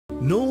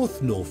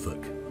North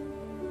Norfolk,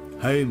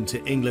 home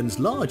to England's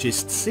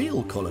largest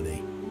seal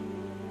colony,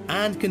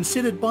 and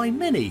considered by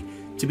many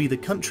to be the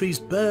country's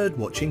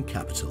bird-watching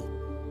capital.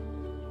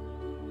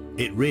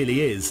 It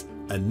really is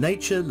a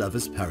nature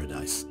lover's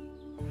paradise.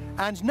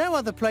 And no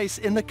other place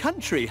in the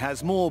country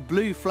has more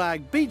blue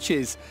flag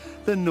beaches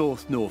than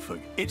North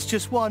Norfolk. It's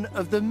just one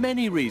of the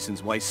many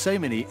reasons why so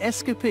many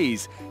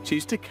escapees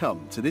choose to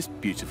come to this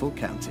beautiful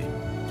county.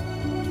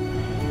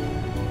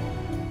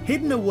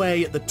 Hidden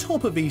away at the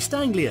top of East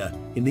Anglia,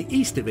 in the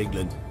east of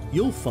England,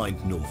 you'll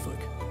find Norfolk,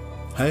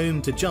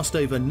 home to just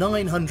over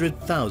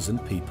 900,000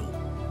 people.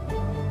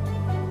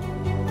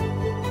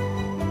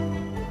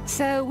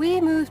 So we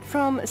moved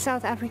from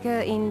South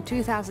Africa in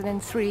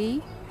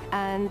 2003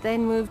 and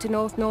then moved to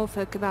North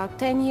Norfolk about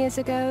 10 years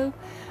ago,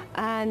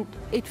 and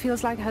it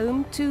feels like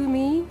home to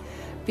me.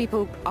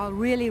 People are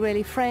really,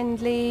 really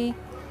friendly,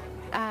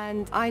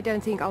 and I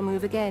don't think I'll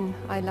move again.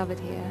 I love it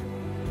here.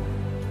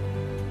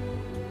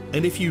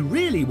 And if you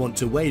really want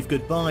to wave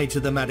goodbye to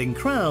the madding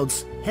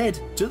crowds, head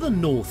to the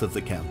north of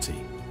the county.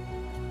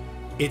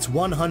 Its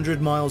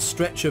 100-mile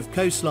stretch of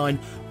coastline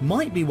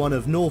might be one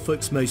of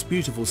Norfolk's most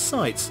beautiful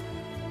sights,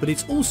 but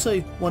it's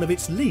also one of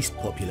its least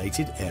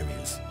populated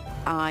areas.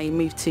 I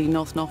moved to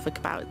North Norfolk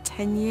about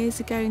 10 years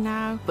ago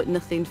now, but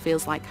nothing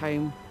feels like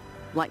home,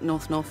 like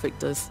North Norfolk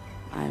does.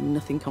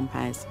 Nothing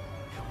compares.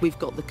 We've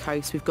got the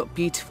coast, we've got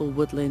beautiful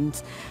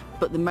woodlands,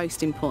 but the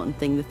most important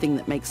thing, the thing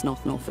that makes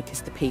North Norfolk,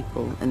 is the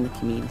people and the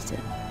community.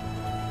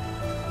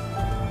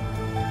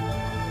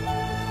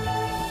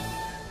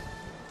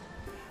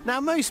 Now,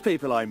 most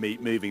people I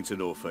meet moving to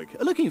Norfolk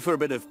are looking for a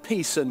bit of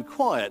peace and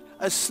quiet,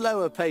 a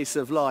slower pace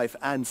of life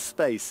and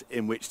space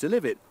in which to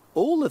live it.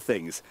 All the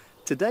things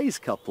today's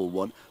couple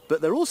want,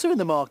 but they're also in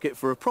the market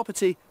for a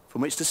property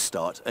from which to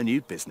start a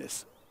new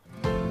business.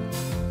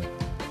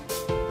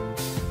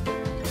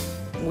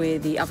 We're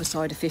the other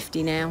side of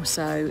 50 now,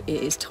 so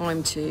it is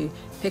time to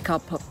pick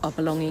up our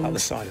belongings. Other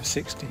side of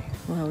 60.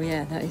 Well,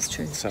 yeah, that is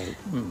true. So,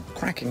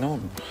 cracking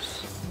on.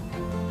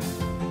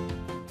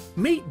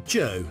 Meet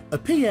Joe, a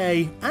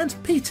PA, and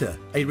Peter,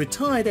 a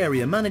retired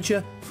area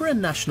manager for a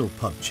national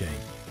pub chain.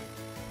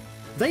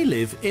 They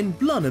live in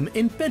Blenheim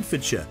in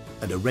Bedfordshire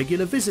and are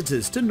regular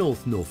visitors to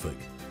North Norfolk.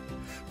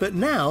 But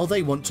now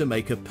they want to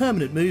make a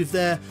permanent move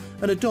there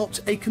and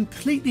adopt a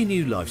completely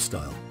new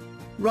lifestyle,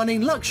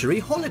 running luxury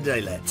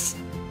holiday lets.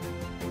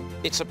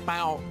 It's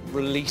about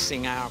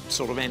releasing our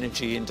sort of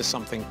energy into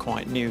something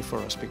quite new for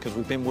us, because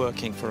we've been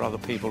working for other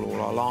people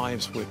all our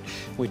lives.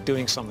 We're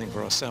doing something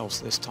for ourselves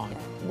this time.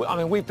 I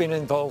mean, we've been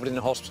involved in the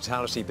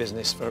hospitality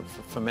business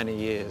for many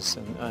years,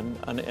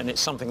 and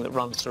it's something that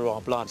runs through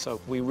our blood.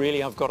 So we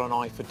really have got an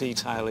eye for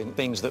detail in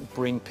things that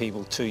bring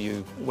people to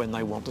you when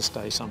they want to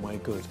stay somewhere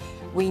good.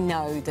 We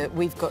know that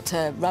we've got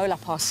to roll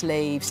up our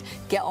sleeves,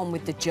 get on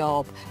with the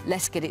job,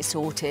 let's get it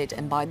sorted,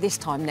 and by this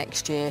time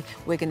next year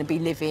we're going to be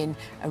living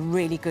a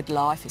really good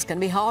life. It's going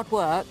to be hard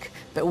work,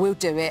 but we'll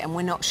do it, and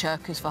we're not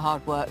shirkers for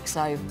hard work,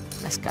 so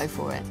let's go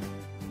for it.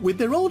 With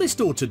their oldest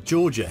daughter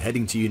Georgia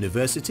heading to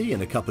university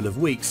in a couple of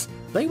weeks,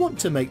 they want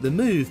to make the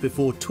move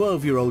before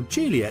 12-year-old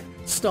Juliet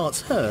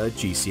starts her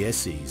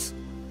GCSEs.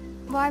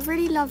 Well, I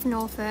really love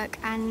Norfolk,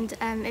 and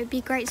it'd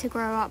be great to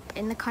grow up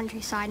in the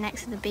countryside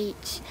next to the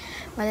beach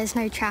where there's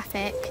no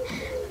traffic,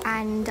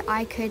 and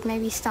I could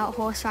maybe start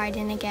horse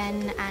riding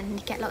again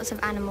and get lots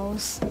of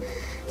animals.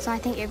 So I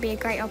think it'd be a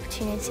great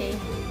opportunity.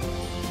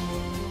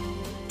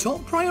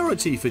 Top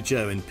priority for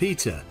Joe and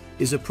Peter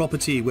is a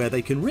property where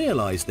they can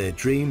realise their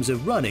dreams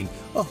of running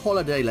a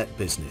holiday let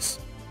business.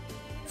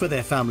 For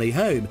their family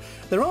home,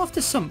 they're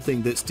after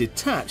something that's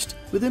detached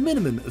with a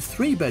minimum of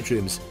 3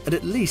 bedrooms and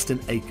at least an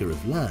acre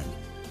of land.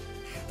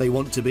 They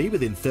want to be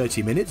within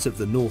 30 minutes of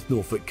the North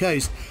Norfolk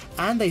coast,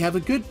 and they have a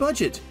good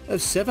budget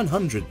of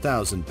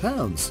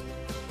 £700,000.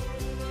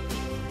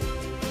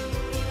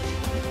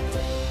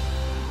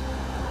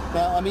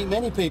 Now, I mean,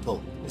 many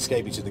people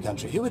escaping to the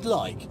country who would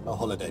like a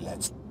holiday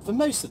let. For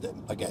most of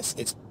them, I guess,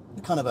 it's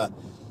kind of a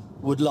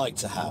would like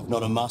to have,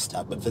 not a must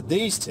have. But for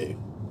these two,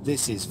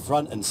 this is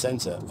front and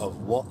centre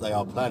of what they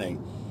are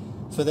planning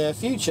for their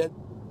future.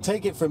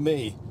 Take it from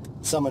me,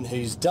 someone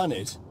who's done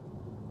it.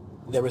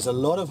 There is a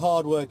lot of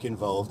hard work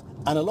involved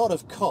and a lot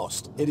of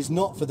cost. It is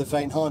not for the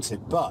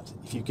faint-hearted, but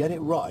if you get it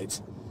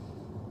right,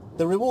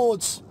 the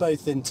rewards,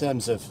 both in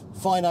terms of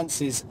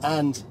finances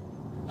and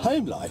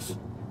home life,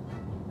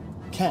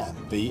 can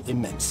be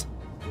immense.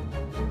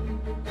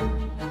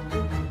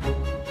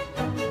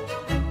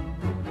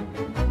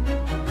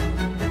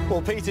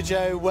 Well, Peter,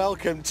 Joe,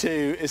 welcome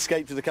to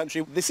Escape to the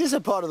Country. This is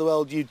a part of the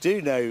world you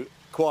do know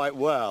quite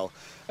well,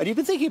 and you've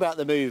been thinking about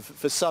the move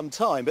for some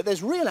time, but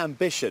there's real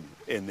ambition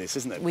in this,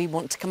 isn't there? We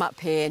want to come up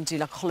here and do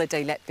like a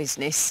holiday let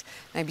business,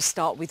 maybe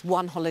start with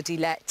one holiday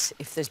let.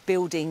 If there's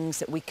buildings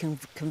that we can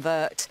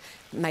convert,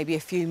 maybe a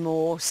few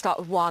more, start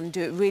with one,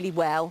 do it really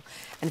well.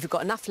 And if we've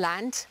got enough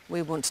land,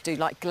 we want to do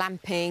like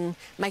glamping,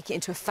 make it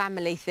into a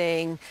family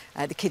thing,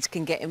 the kids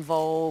can get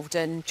involved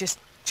and just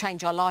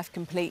change our life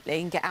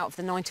completely and get out of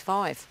the 9 to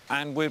 5.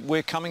 And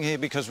we're coming here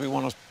because we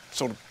want to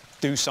sort of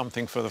do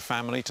something for the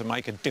family, to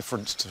make a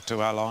difference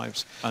to our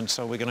lives. And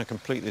so we're going to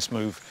complete this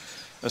move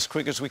as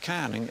quick as we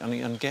can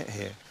and get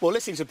here. Well,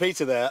 listening to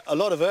Peter there, a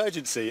lot of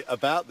urgency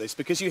about this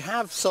because you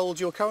have sold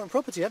your current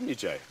property, haven't you,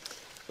 Jo?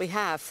 We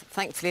have.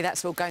 Thankfully,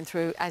 that's all going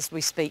through as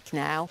we speak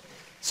now.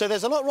 So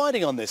there's a lot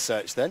riding on this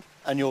search then,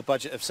 and your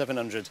budget of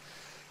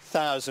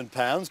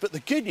 £700,000. But the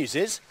good news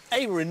is,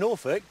 A, we're in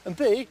Norfolk, and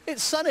B,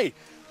 it's sunny.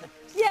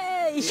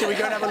 Yay! Shall we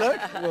go and have a look?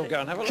 We'll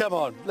go and have a look. Come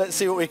on, let's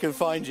see what we can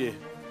find you.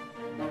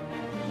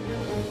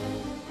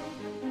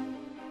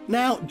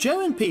 Now,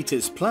 Jo and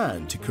Peter's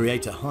plan to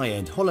create a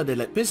high-end holiday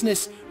let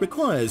business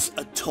requires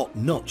a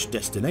top-notch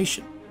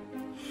destination.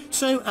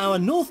 So our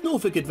North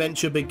Norfolk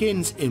adventure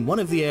begins in one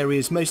of the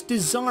area's most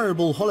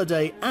desirable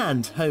holiday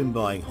and home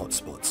buying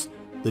hotspots,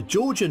 the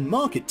Georgian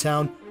market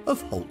town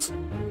of Holt.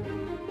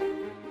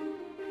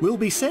 We'll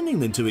be sending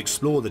them to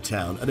explore the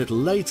town a little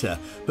later,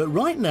 but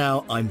right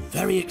now I'm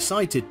very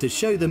excited to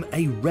show them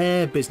a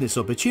rare business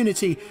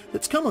opportunity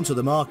that's come onto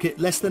the market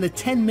less than a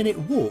 10-minute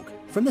walk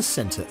from the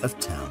centre of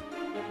town.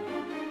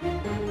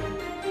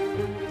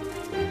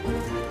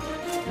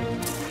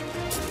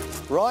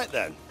 Right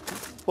then.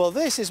 Well,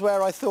 this is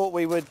where I thought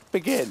we would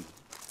begin.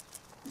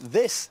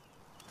 This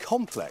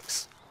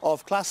complex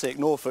of classic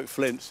Norfolk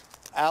flint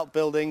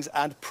outbuildings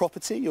and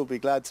property, you'll be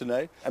glad to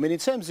know. I mean, in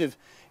terms of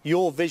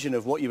your vision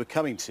of what you were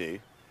coming to,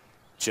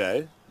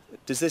 Jo,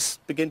 does this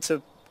begin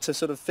to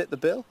sort of fit the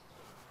bill?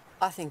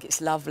 I think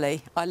it's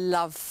lovely. I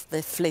love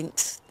the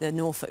flint, the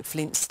Norfolk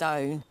flint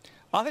stone.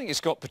 I think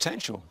it's got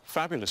potential,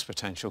 fabulous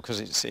potential, because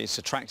it's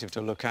attractive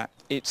to look at.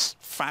 It's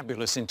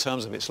fabulous in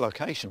terms of its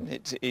location.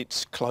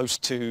 It's close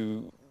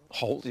to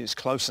Holt. It's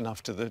close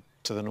enough to the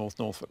North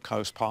Norfolk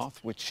coast path,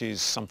 which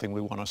is something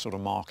we want to sort of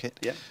market.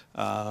 Yeah.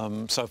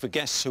 So for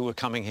guests who are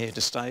coming here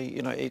to stay,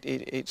 you know,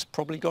 it's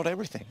probably got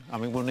everything. I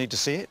mean, we'll need to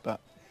see it, but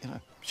you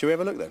know. Shall we have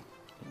a look then?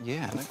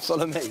 Yeah.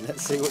 Follow me.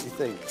 Let's see what you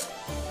think.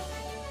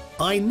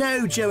 I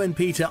know Jo and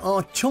Peter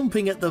are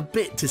chomping at the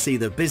bit to see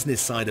the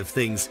business side of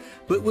things,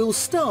 but we'll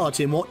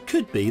start in what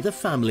could be the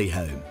family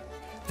home.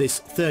 This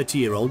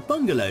 30-year-old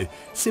bungalow,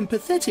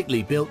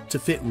 sympathetically built to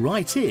fit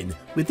right in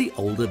with the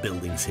older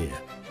buildings here.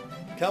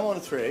 Come on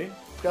through.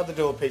 Grab the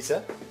door,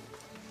 Peter.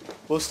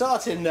 We'll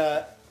start in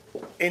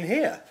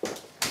here.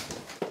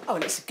 Oh,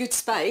 and it's a good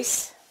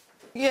space.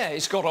 Yeah,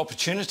 it's got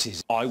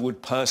opportunities. I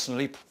would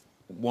personally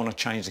want to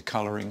change the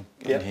colouring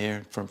in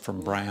here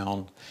from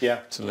brown. Yeah.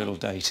 It's a little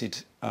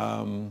dated.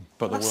 But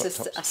That's the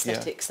the worktops,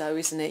 aesthetics though,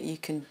 isn't it? You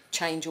can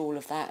change all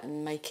of that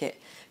and make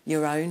it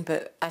your own,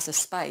 but as a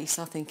space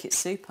I think it's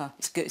super.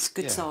 It's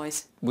good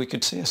size. We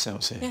could see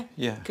ourselves here.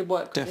 Yeah. Could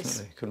work with this.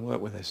 Definitely could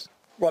work with this.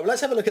 Right, well,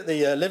 let's have a look at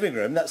the living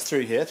room. That's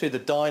through here, through the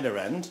diner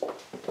end.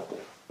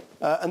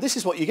 And this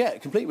is what you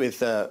get, complete with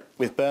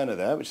burner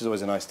there, which is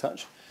always a nice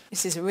touch.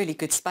 This is a really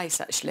good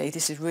space actually.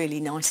 This is really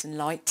nice and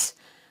light.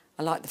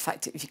 I like the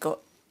fact that you've got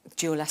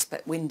dual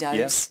aspect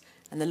windows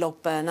and the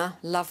log burner.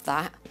 Love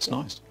that. It's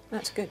nice.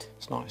 That's good.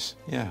 It's nice,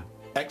 yeah.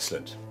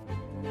 Excellent.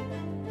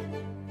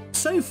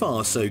 So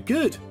far, so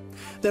good.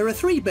 There are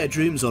 3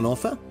 bedrooms on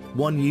offer,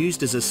 one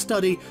used as a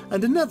study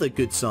and another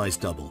good-sized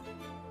double.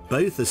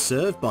 Both are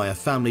served by a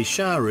family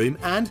shower room,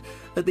 and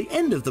at the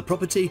end of the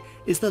property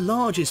is the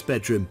largest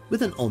bedroom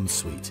with an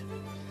ensuite.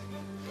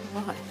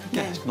 Right.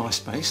 Yeah, it's nice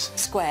space.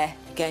 Square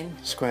again.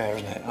 Square,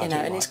 isn't it? You know,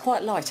 and it's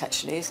quite light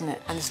actually, isn't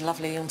it? And there's a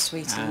lovely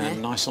ensuite in there.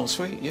 Nice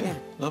ensuite, yeah.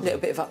 A little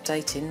bit of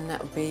updating,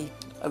 that would be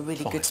a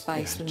really good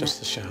space, wouldn't just it?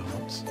 the shower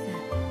ones.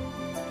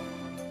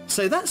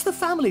 So that's the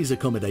family's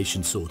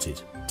accommodation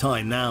sorted.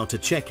 Time now to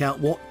check out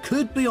what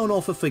could be on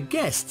offer for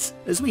guests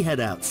as we head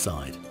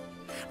outside.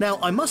 Now,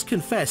 I must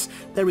confess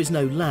there is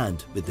no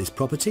land with this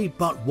property,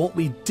 but what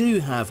we do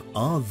have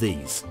are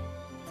these.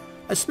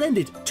 A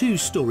splendid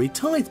 2-storey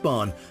tithe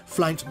barn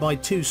flanked by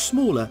 2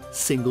 smaller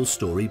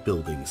single-storey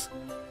buildings.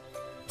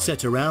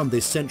 Set around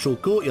this central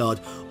courtyard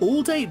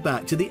all date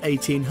back to the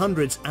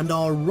 1800s and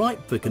are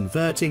ripe for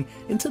converting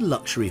into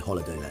luxury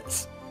holiday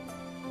lets.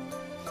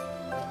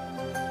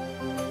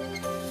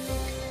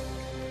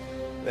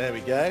 There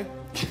we go.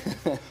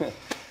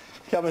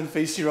 Come and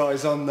feast your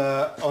eyes on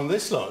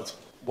this lot.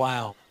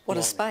 Wow. What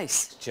a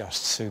space.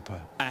 Just super.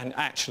 And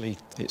actually,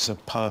 it's a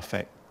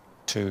perfect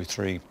 2,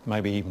 3,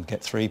 maybe even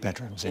get 3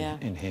 bedrooms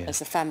in here.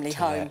 As a family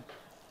home.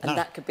 And No.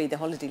 that could be the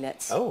holiday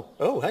lets.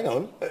 Oh, hang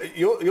on.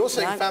 You're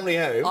saying family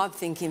home? I'm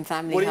thinking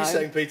family What home. are you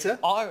saying, Peter?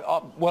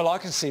 Well, I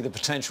can see the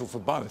potential for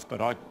both,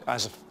 but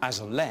as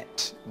a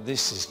let,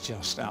 this is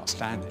just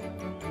outstanding.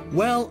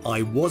 Well,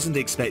 I wasn't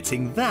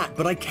expecting that,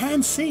 but I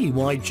can see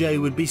why Jo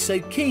would be so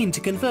keen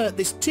to convert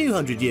this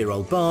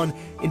 200-year-old barn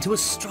into a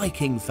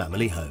striking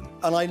family home.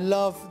 And I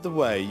love the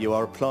way you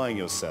are applying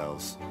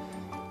yourselves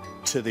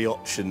to the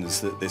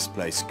options that this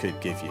place could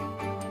give you.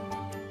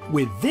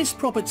 With this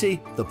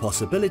property, the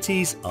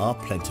possibilities are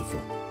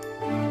plentiful.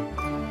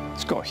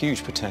 It's got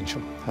huge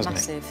potential, hasn't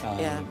Massive,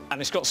 it? yeah.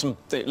 And it's got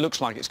it looks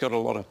like it's got a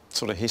lot of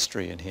sort of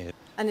history in here.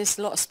 And there's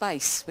a lot of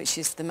space, which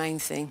is the main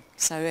thing.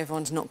 So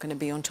everyone's not going to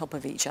be on top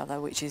of each other,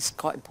 which is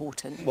quite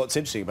important. What's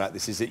interesting about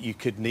this is that you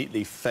could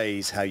neatly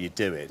phase how you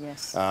do it.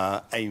 Yes.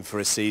 Aim for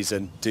a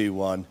season, do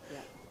one, Yeah.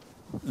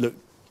 look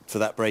for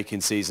that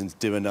break-in season to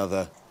do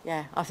another?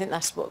 Yeah, I think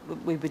that's what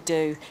we would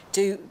do.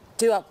 Do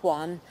up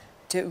one,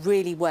 do it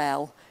really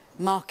well,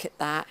 market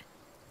that,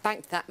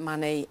 bank that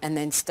money, and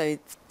then start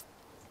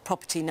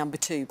property number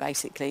 2,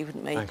 basically,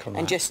 wouldn't we?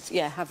 And just,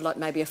 yeah, have like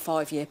maybe a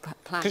 5-year plan.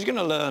 Because you're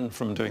going to learn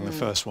from doing the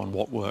first one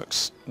what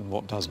works and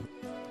what doesn't.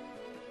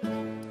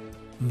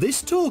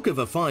 This talk of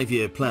a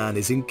 5-year plan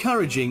is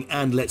encouraging,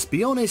 and let's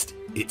be honest,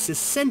 it's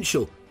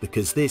essential,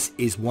 because this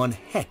is one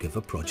heck of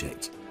a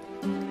project.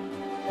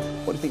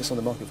 What do you think it's on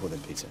the market for then,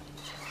 Peter?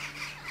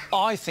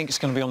 I think it's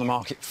going to be on the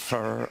market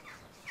for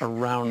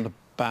around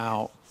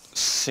about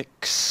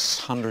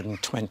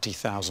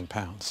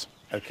 £620,000.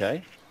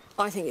 Okay.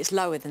 I think it's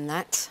lower than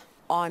that.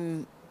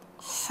 I'm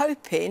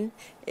hoping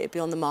it'd be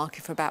on the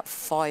market for about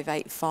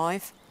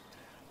 585.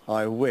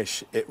 I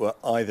wish it were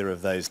either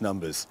of those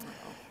numbers.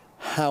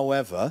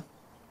 However,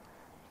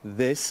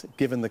 this,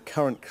 given the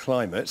current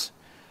climate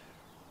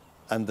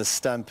and the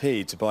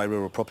stampede to buy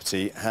rural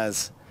property,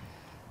 has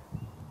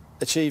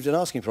achieved an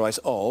asking price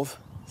of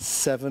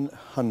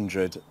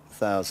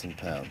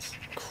 £700,000.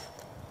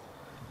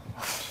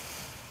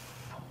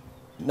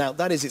 Now,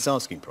 that is its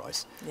asking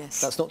price. Yes.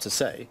 That's not to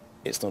say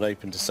it's not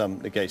open to some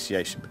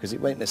negotiation, because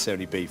it won't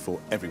necessarily be for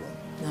everyone.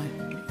 No.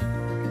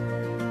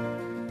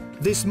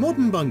 This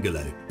modern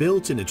bungalow,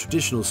 built in a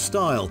traditional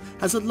style,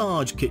 has a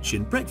large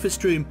kitchen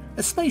breakfast room,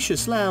 a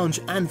spacious lounge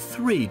and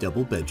 3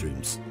 double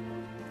bedrooms.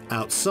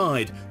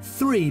 Outside,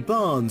 3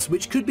 barns,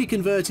 which could be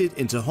converted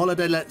into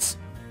holiday lets,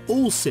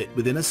 all sit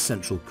within a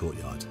central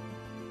courtyard.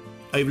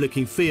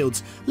 Overlooking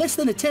fields, less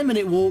than a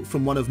 10-minute walk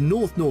from one of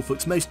North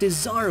Norfolk's most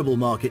desirable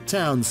market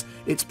towns,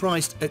 it's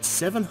priced at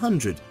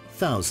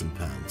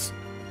 £700,000.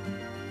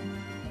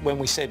 When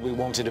we said we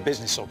wanted a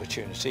business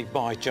opportunity,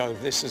 by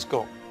Jove, this has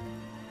got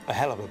a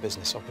hell of a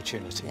business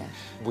opportunity. Yeah.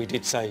 We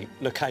did say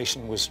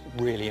location was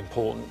really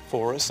important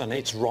for us, and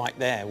it's right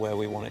there where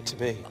we want it to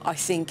be. I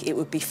think it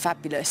would be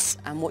fabulous,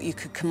 and what you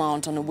could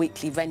command on a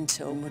weekly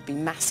rental would be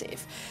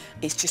massive.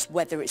 It's just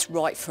whether it's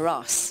right for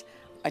us.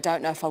 I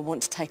don't know if I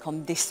want to take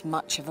on this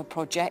much of a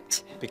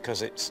project.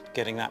 Because it's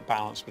getting that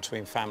balance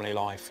between family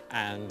life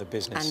and the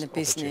business. And the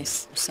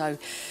business. So,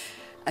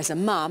 as a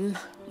mum,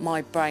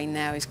 my brain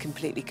now is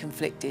completely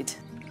conflicted.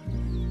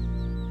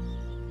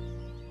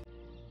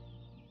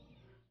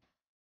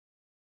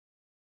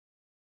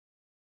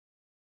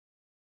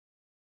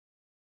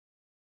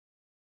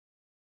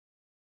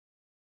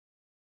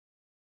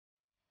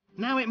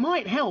 Now, it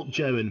might help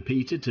Joe and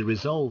Peter to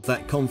resolve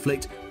that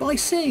conflict by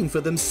seeing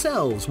for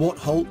themselves what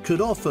Holt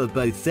could offer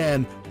both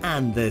them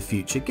and their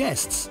future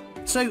guests.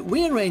 So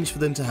we arranged for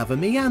them to have a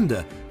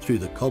meander through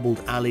the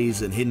cobbled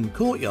alleys and hidden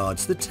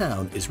courtyards the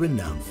town is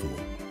renowned for.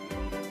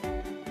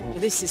 Well,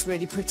 this is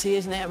really pretty,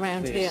 isn't it,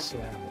 around here?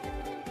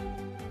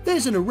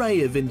 There's an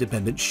array of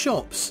independent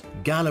shops,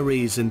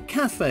 galleries and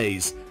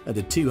cafes, and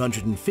a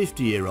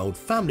 250-year-old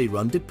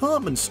family-run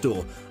department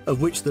store,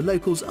 of which the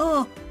locals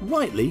are,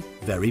 rightly,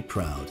 very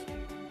proud.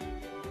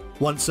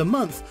 Once a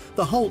month,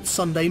 the Holt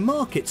Sunday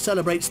Market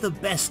celebrates the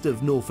best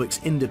of Norfolk's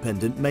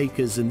independent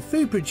makers and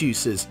food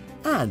producers,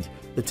 and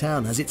the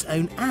town has its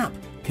own app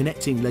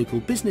connecting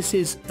local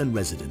businesses and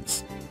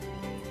residents.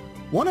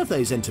 One of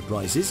those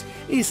enterprises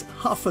is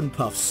Huff and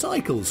Puff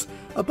Cycles,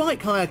 a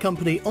bike hire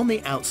company on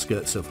the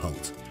outskirts of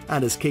Holt.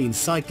 And as keen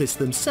cyclists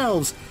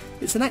themselves,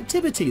 it's an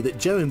activity that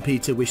Joe and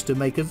Peter wish to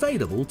make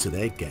available to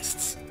their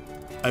guests.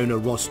 Owner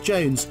Ross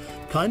Jones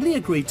kindly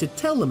agreed to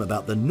tell them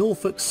about the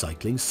Norfolk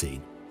cycling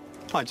scene.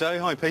 Hi Joe,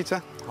 hi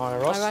Peter. Hi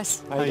Ross. Hi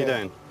Ross. How are you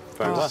doing?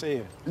 Very well. Good to see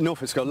you.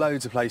 Norfolk's got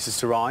loads of places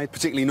to ride,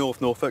 particularly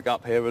North Norfolk.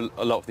 Up here,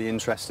 a lot of the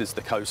interest is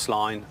the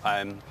coastline,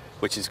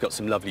 which has got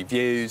some lovely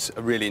views,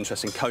 a really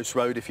interesting coast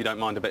road if you don't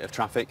mind a bit of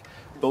traffic.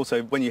 But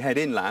also, when you head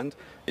inland,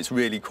 it's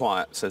really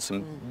quiet, so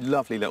some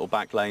lovely little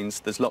back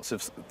lanes. There's lots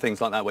of things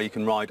like that where you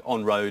can ride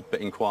on road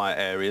but in quiet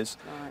areas.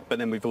 Right. But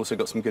then we've also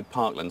got some good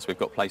parklands. We've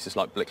got places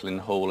like Blickland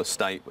Hall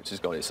Estate, which has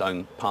got its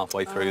own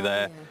pathway through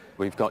there. Yeah.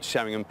 We've got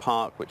Sheringham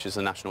Park, which is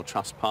a National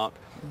Trust park.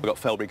 We've got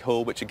Felbrigg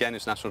Hall, which again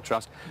is National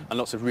Trust, and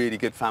lots of really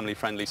good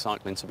family-friendly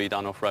cycling to be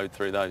done off-road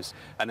through those.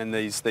 And then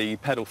there's the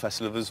Pedal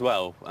Festival as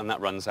well, and that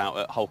runs out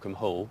at Holcombe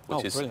Hall,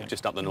 which is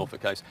just up the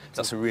Norfolk coast.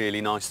 So that's a really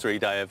nice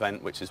 3-day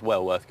event, which is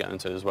well worth going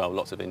to as well.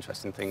 Lots of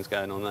interesting things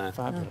going on there.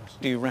 Fabulous.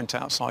 Do you rent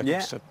out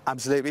cycles? Yeah,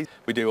 absolutely.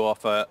 We do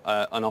offer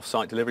an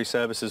off-site delivery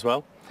service as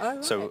well. Oh,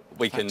 right. So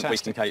we can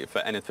cater for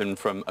anything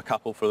from a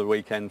couple for the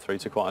weekend through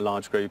to quite a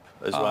large group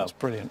as well. That's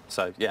brilliant.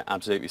 So yeah,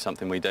 absolutely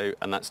something we do,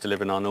 and that's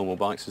delivering our normal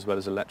bikes as well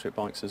as electric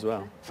bikes as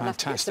well.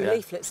 Fantastic. Some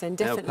leaflets then,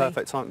 definitely. Yeah,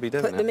 perfect time to be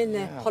doing Put them in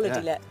there,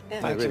 holiday let. Yeah.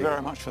 Thank you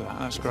very much for that.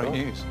 That's great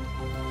news.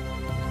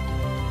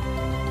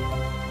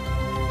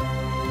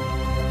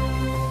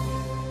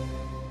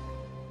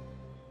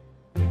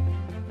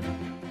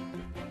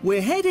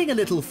 We're heading a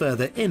little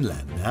further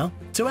inland now,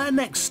 to our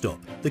next stop,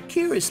 the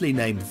curiously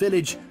named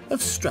village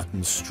of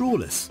Stratton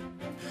Strawless.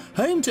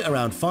 Home to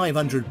around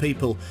 500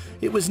 people,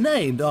 it was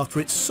named after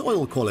its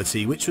soil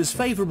quality, which was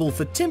favourable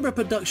for timber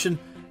production,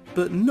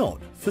 but not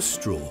for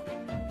straw.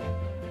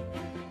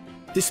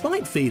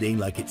 Despite feeling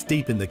like it's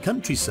deep in the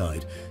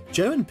countryside,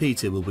 Joe and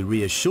Peter will be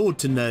reassured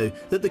to know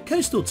that the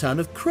coastal town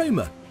of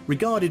Cromer,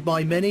 regarded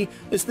by many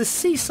as the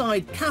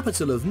seaside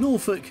capital of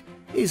Norfolk,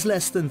 is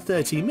less than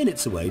 30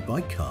 minutes away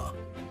by car.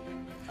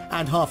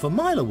 And half a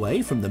mile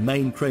away from the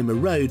main Cromer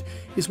Road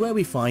is where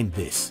we find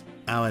this,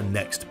 our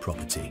next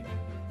property.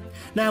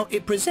 Now,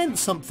 it presents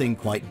something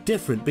quite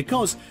different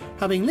because,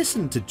 having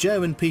listened to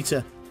Joe and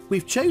Peter,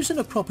 we've chosen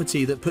a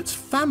property that puts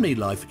family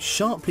life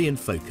sharply in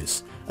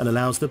focus and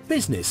allows the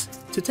business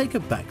to take a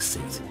back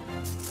seat.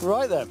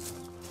 Right then.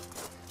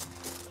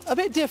 A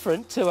bit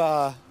different to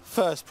our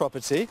first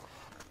property.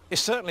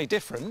 It's certainly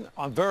different.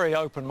 I'm very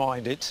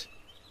open-minded,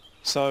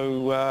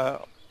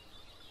 so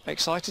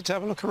excited to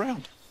have a look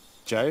around.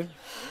 Joe,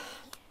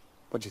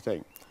 what do you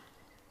think?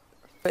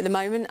 At the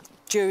moment,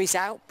 jury's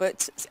out,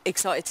 but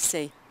excited to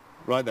see.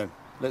 Right then,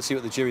 let's see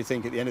what the jury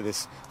think at the end of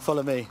this.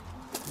 Follow me.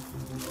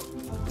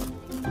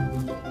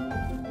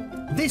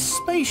 This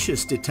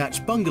spacious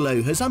detached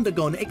bungalow has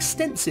undergone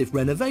extensive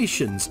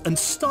renovations and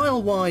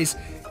style-wise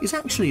is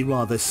actually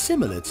rather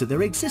similar to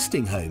their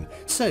existing home,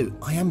 so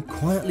I am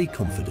quietly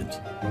confident.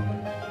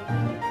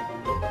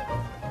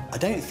 I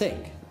don't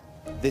think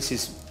this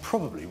is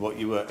probably what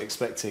you were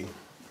expecting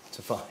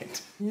to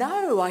find.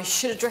 No, I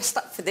should have dressed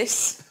up for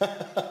this.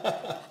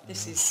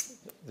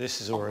 This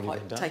has already quite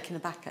been done. taken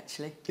aback,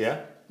 actually.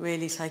 Yeah?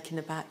 Really taken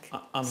aback.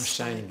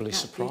 Unashamedly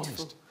So, surprised.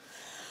 beautiful.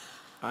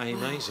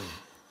 Amazing.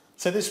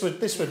 So this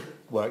would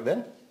work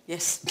then?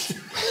 Yes,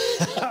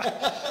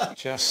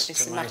 Just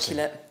it's amazing.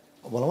 immaculate.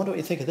 Well, I wonder what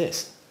you think of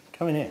this.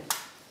 Come in here.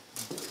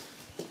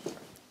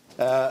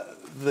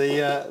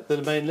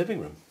 The main living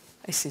room.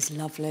 This is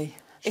lovely.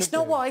 It's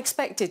not what I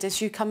expected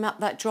as you come up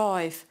that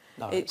drive.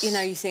 No, You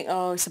know, you think,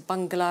 oh, it's a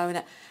bungalow,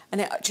 and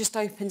it just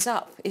opens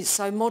up. It's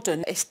so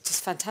modern. It's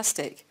just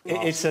fantastic.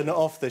 It's an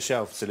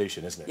off-the-shelf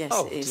solution, isn't it? Yes,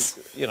 Oh, it is.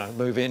 you know,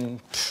 move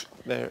in,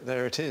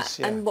 there it is,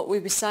 yeah. And what we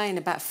were saying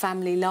about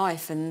family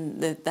life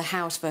and the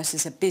house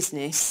versus a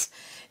business,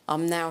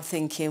 I'm now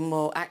thinking,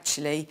 well,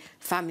 actually,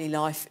 family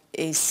life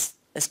has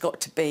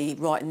got to be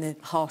right in the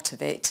heart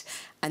of it.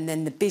 And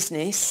then the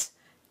business,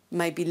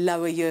 maybe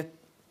lower your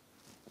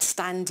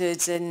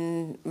standards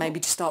and maybe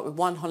to start with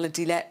one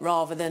holiday let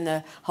rather than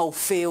a whole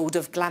field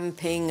of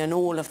glamping and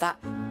all of that.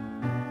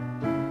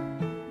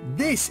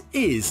 This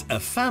is a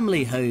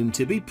family home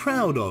to be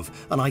proud of,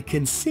 and I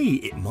can see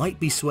it might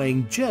be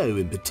swaying Joe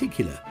in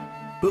particular.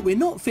 But we're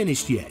not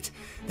finished yet.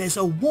 There's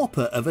a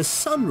whopper of a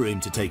sunroom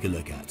to take a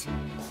look at.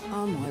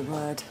 Oh my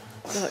word,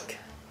 look.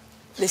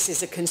 This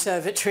is a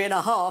conservatory and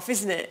a half,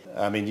 isn't it?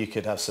 I mean, you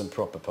could have some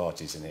proper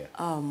parties in here.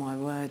 Oh my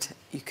word,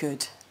 you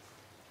could.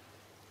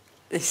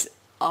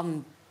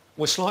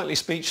 We're slightly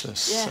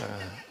speechless. Yeah,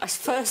 at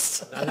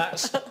first. And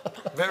that's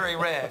very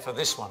rare for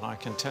this one, I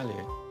can tell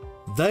you.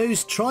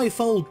 Those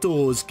trifold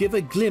doors give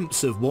a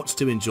glimpse of what's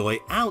to enjoy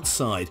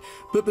outside,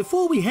 but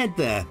before we head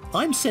there,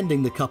 I'm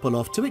sending the couple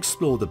off to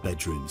explore the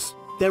bedrooms.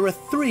 There are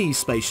 3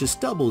 spacious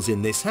doubles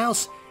in this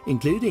house,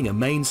 including a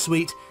main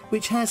suite,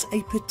 which has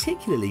a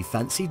particularly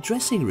fancy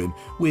dressing room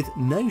with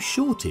no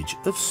shortage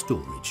of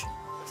storage.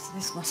 So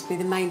this must be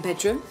the main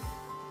bedroom.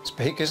 It's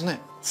big, isn't it?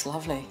 It's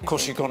lovely. Of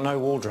course, you've got no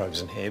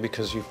wardrobes in here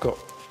because you've got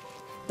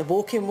The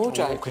walk-in a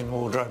wardrobe. walk-in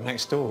wardrobe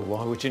next door.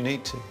 Why would you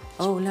need to?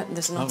 Oh, look,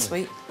 there's an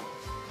Lovely. ensuite.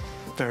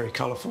 Very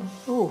colourful.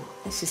 Oh,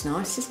 this is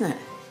nice, isn't it?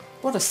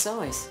 What a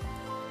size.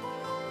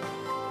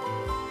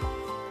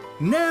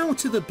 Now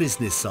to the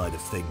business side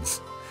of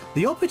things.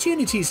 The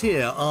opportunities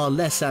here are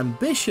less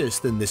ambitious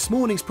than this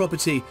morning's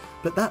property,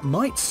 but that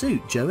might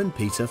suit Joe and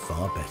Peter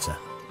far better.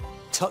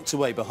 Tucked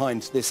away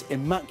behind this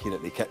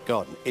immaculately kept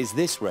garden is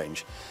this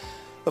range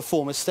of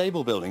former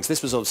stable buildings.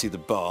 This was obviously the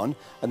barn,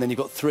 and then you've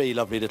got 3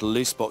 lovely little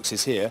loose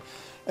boxes here,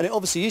 and it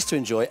obviously used to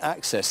enjoy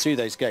access through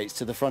those gates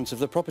to the front of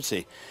the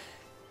property.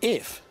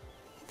 If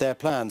their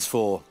plans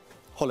for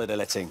holiday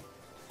letting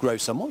grow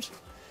somewhat,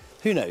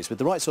 who knows, with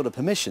the right sort of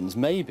permissions,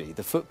 maybe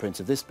the footprint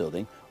of this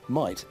building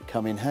might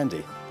come in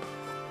handy.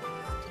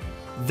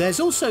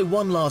 There's also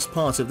one last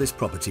part of this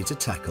property to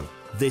tackle,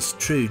 this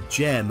true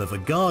gem of a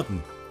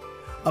garden.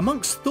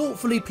 Amongst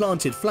thoughtfully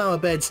planted flower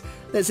beds,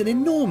 there's an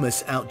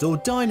enormous outdoor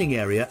dining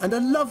area and a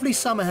lovely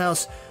summer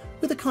house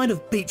with a kind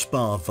of beach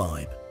bar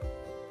vibe.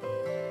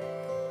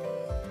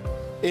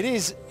 It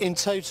is, in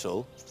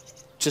total,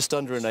 just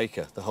under an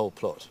acre, the whole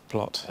plot.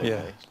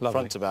 Yeah, lovely.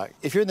 Front to back.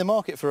 If you're in the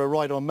market for a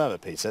ride-on mower,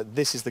 Peter,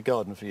 this is the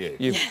garden for you.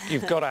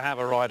 You've got to have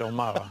a ride-on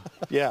mower.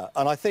 Yeah,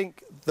 and I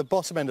think the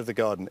bottom end of the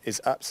garden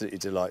is absolutely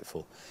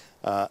delightful,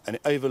 and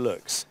it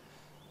overlooks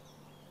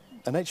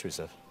a nature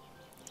reserve.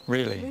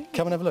 Really?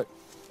 Come and have a look.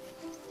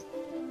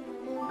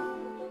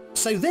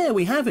 So there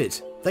we have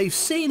it. They've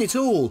seen it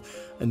all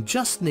and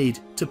just need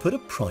to put a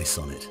price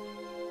on it.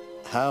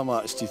 How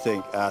much do you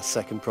think our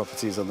second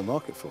property is on the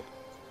market for?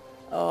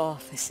 Oh,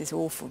 this is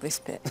awful, this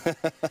bit.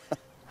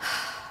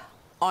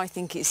 I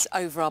think it's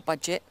over our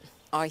budget.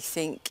 I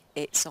think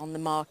it's on the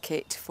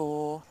market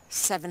for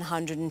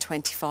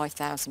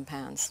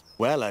 £725,000.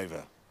 Well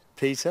over.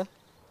 Peter?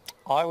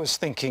 I was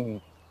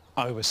thinking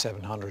over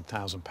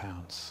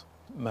 £700,000,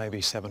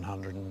 maybe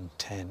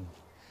 710.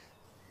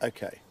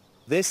 Okay,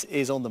 this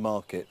is on the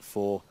market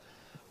for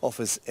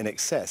offers in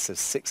excess of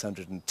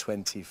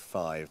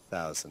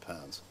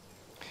 £625,000.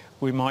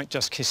 We might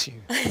just kiss you.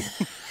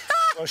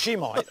 Well, she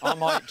might. I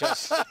might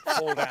just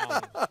fall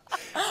down.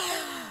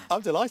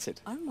 I'm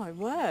delighted. Oh my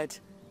word.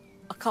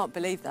 I can't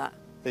believe that.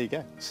 There you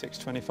go.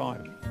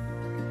 625.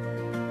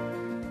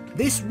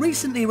 This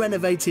recently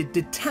renovated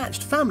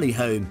detached family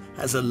home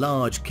has a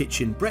large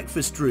kitchen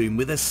breakfast room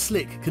with a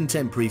slick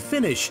contemporary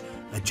finish,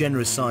 a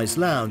generous sized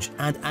lounge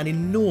and an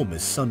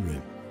enormous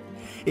sunroom.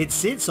 It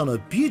sits on a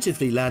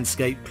beautifully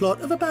landscaped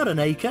plot of about an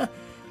acre,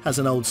 has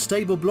an old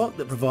stable block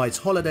that provides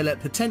holiday let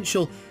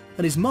potential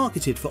and is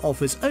marketed for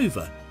offers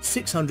over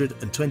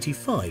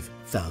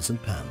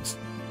 £625,000.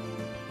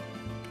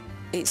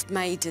 It's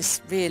made us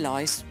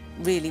realise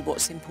really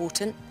what's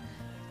important,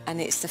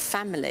 and it's the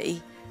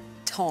family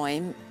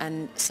time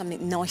and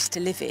something nice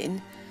to live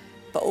in,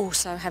 but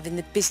also having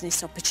the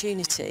business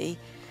opportunity.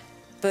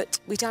 But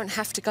we don't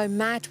have to go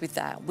mad with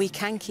that. We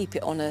can keep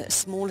it on a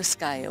smaller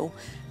scale,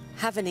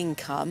 have an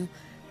income,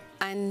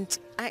 and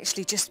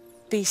actually just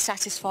be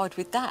satisfied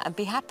with that and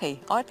be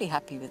happy. I'd be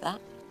happy with that.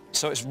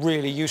 So it's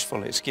really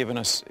useful. It's given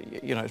us,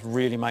 you know, it's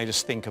really made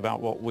us think about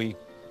what we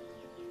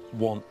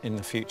want in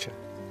the future.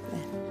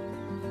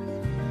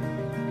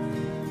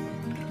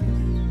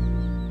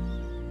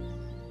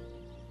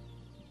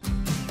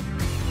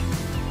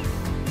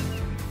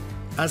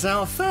 As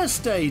our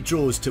first day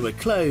draws to a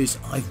close,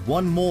 I've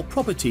one more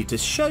property to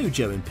show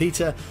Joe and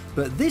Peter,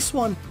 but this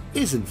one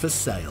isn't for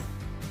sale.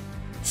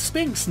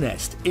 Spink's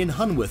Nest in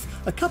Hunworth,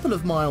 a couple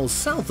of miles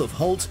south of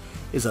Holt,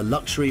 is a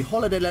luxury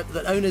holiday let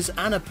that owners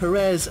Anna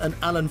Perez and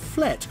Alan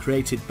Flett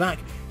created back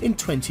in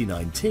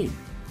 2019.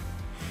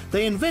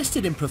 They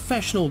invested in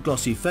professional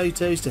glossy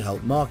photos to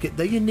help market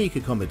their unique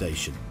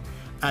accommodation,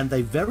 and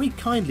they very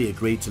kindly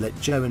agreed to let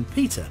Joe and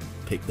Peter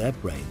pick their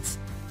brains.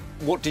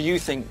 What do you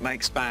think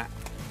makes that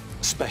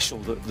special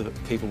that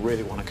people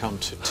really want to come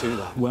to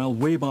that? Well,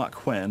 way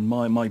back when,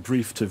 my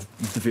brief to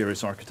the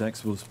various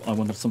architects was I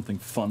wanted something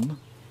fun,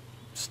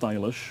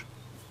 stylish,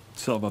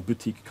 sort of a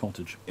boutique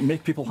cottage.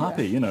 Make people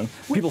happy, you know.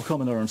 People come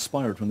and are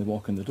inspired when they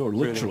walk in the door,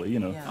 literally, you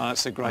know. Oh,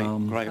 that's a great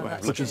way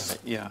of looking at it,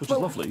 yeah. Which is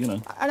lovely, you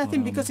know. And I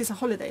think because it's a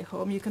holiday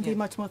home, you can be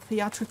much more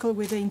theatrical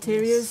with the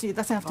interiors. It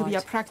doesn't have to be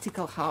a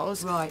practical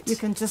house. Right. You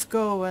can just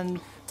go and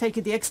take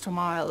it the extra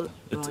mile.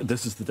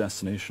 This is the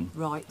destination.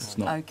 Right. It's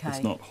not, okay.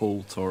 It's not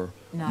Holt or...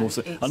 No,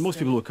 most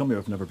people who come here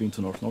have never been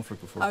to North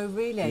Norfolk before. Oh,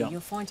 really? Yeah. You'll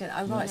find it.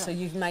 Oh, right. So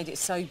you've made it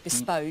so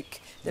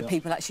bespoke that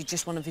people actually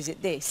just want to visit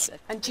this.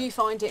 And do you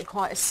find it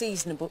quite a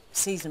seasonable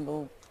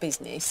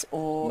business,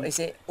 or is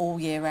it all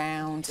year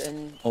round?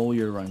 And all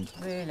year round.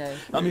 Really?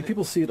 I mean,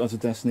 people see it as a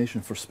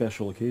destination for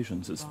special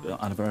occasions. It's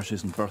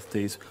anniversaries and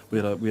birthdays. We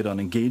had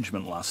an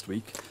engagement last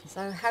week.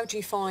 So how do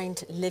you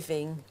find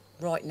living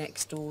right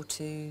next door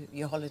to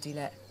your holiday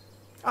let?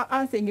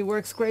 I think it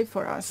works great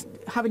for us.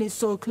 Having it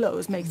so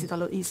close makes it a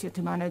lot easier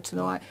to manage.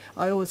 So I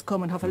always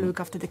come and have a look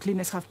after the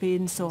cleaners have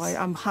been, so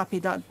I'm happy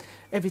that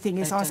everything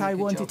is as I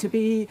want it to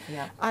be.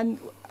 Yeah. And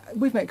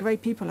we've met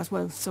great people as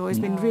well, so it's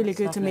been really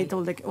good to meet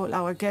all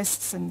our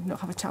guests and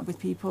have a chat with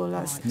people.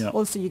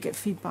 Also you get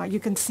feedback. You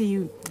can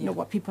see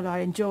what people are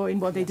enjoying,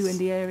 what they do in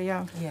the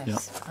area.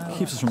 Yes. Yeah. It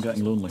keeps us from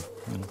getting lonely.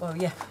 You know. Oh,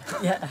 yeah.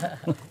 Yeah.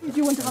 If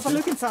you want to have a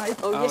look inside.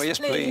 Oh, yes,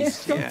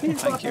 please. Yeah,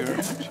 thank you very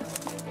much.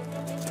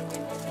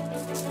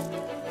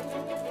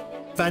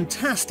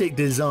 Fantastic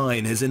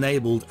design has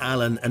enabled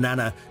Alan and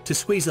Anna to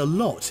squeeze a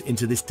lot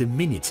into this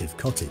diminutive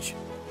cottage.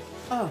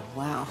 Oh,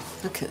 wow.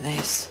 Look at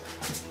this.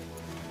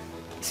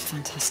 It's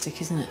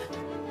fantastic, isn't it?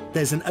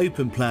 There's an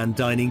open-plan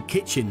dining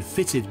kitchen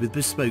fitted with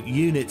bespoke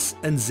units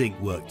and zinc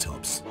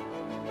worktops.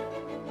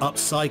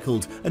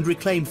 Upcycled and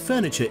reclaimed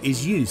furniture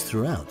is used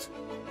throughout.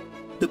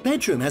 The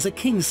bedroom has a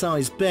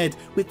king-size bed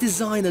with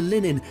designer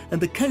linen,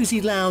 and the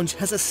cosy lounge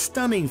has a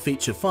stunning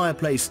feature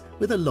fireplace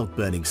with a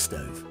log-burning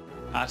stove.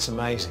 That's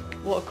amazing.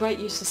 What a great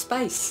use of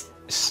space.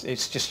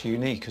 It's just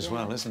unique as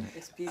well, isn't it?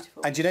 It's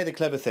beautiful. And you know the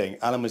clever thing?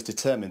 Alan was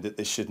determined that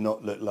this should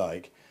not look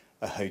like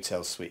a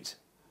hotel suite.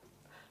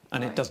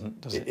 And it doesn't,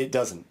 does it? It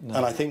doesn't. No.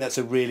 And I think that's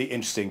a really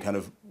interesting kind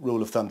of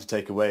rule of thumb to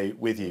take away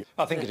with you.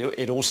 I think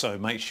it also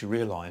makes you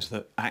realise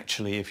that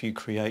actually if you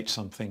create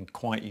something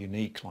quite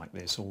unique like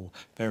this, or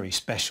very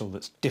special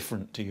that's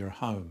different to your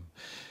home,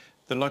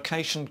 the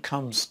location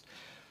comes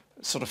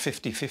sort of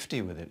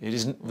 50-50 with it. It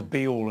isn't the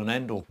be-all and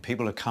end-all.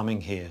 People are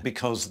coming here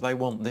because they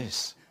want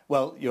this.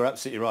 Well, you're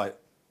absolutely right.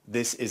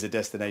 This is a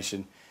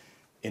destination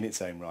in its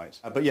own right.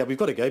 But yeah, we've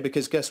got to go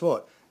because guess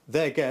what?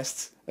 Their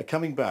guests are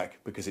coming back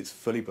because it's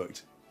fully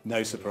booked.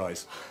 No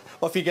surprise.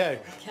 Off you go.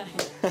 Okay.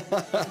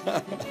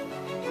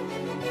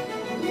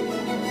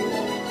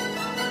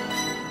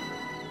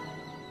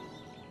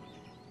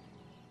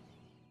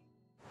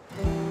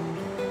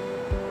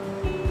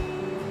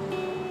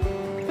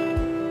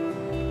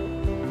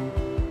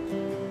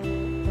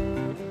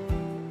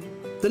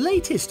 The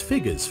latest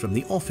figures from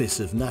the Office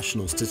of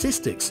National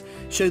Statistics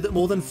show that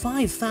more than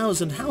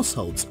 5,000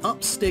 households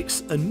upped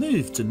sticks and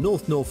moved to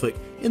North Norfolk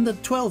in the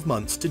 12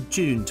 months to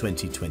June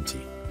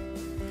 2020.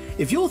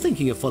 If you're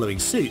thinking of following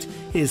suit,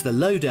 here's the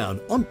lowdown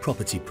on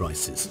property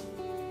prices.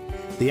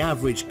 The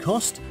average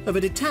cost of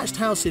a detached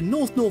house in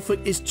North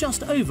Norfolk is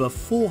just over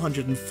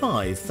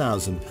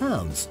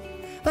 £405,000.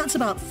 That's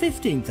about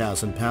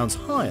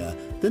 £15,000 higher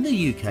than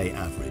the UK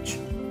average.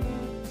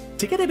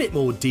 To get a bit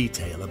more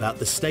detail about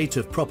the state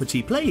of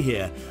property play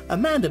here,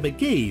 Amanda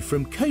McGee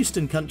from Coast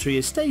and Country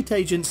Estate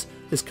Agents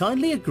has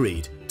kindly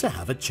agreed to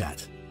have a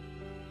chat.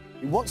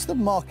 What's the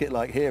market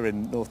like here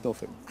in North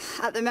Norfolk?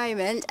 At the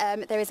moment,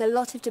 there is a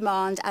lot of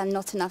demand and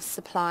not enough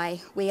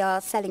supply. We are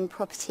selling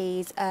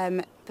properties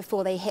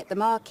before they hit the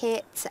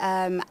market,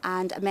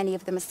 and many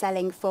of them are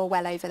selling for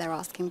well over their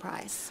asking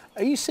price.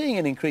 Are you seeing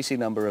an increasing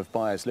number of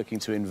buyers looking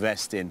to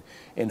invest in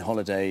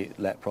holiday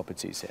let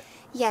properties here?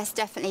 Yes,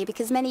 definitely,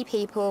 because many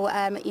people,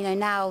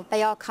 now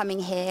they are coming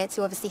here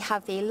to obviously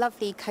have the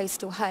lovely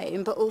coastal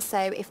home, but also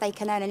if they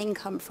can earn an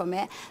income from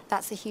it,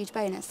 that's a huge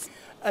bonus.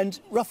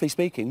 And roughly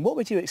speaking, what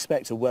would you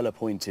expect a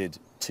well-appointed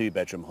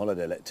two-bedroom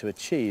holiday let to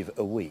achieve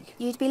a week?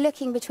 You'd be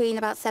looking between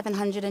about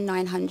 700 and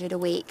 900 a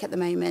week at the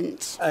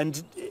moment.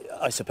 And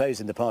I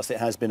suppose in the past it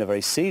has been a very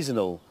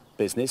seasonal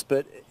business,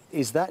 but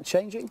is that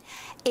changing?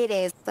 It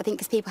is, I think,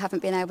 because people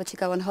haven't been able to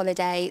go on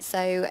holiday,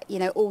 so,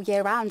 all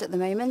year round at the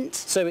moment.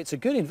 So it's a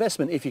good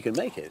investment if you can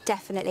make it?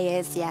 Definitely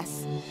is,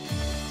 yes.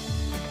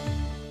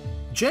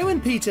 Joe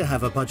and Peter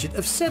have a budget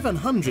of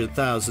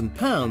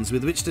 £700,000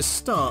 with which to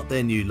start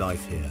their new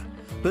life here.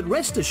 But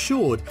rest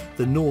assured,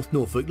 the North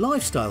Norfolk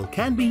lifestyle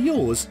can be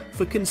yours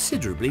for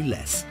considerably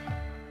less.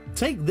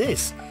 Take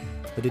this,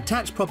 a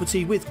detached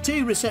property with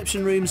 2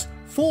 reception rooms,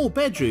 4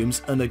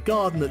 bedrooms and a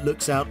garden that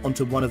looks out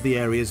onto one of the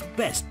area's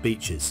best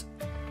beaches.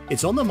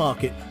 It's on the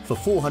market for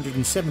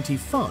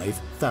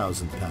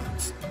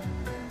 £475,000.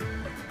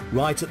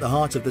 Right at the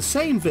heart of the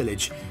same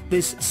village,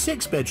 this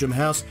 6-bedroom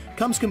house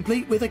comes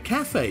complete with a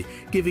cafe,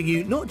 giving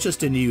you not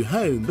just a new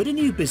home but a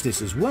new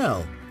business as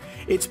well.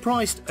 It's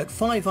priced at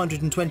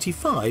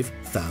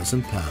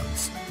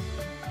 £525,000.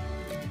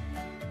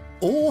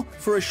 Or,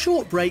 for a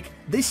short break,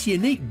 this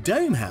unique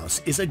dome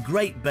house is a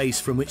great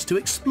base from which to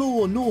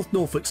explore North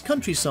Norfolk's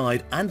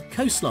countryside and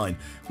coastline,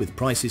 with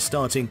prices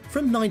starting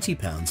from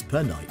 £90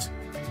 per night.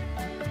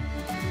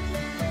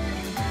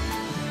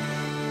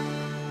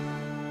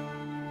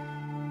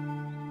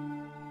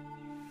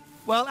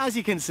 Well, as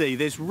you can see,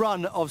 this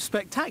run of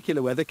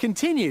spectacular weather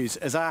continues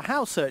as our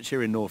house search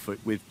here in Norfolk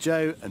with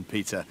Joe and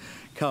Peter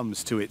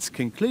comes to its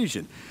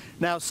conclusion.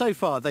 Now, so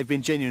far, they've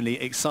been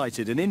genuinely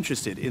excited and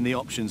interested in the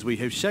options we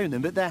have shown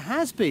them, but there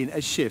has been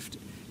a shift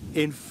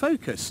in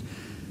focus.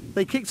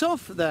 They kicked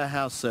off their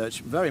house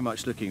search very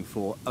much looking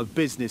for a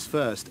business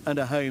first and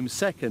a home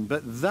second,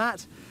 but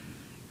that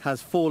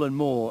has fallen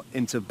more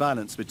into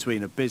balance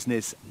between a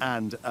business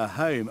and a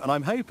home. And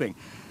I'm hoping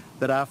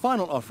that our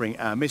final offering,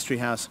 our mystery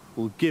house,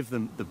 will give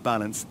them the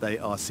balance they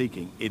are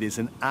seeking. It is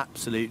an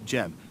absolute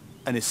gem,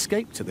 an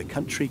escape to the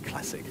country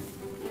classic.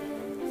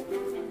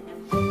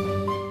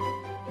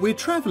 We're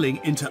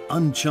travelling into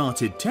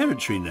uncharted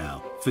territory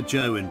now, for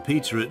Joe and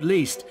Peter at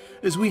least,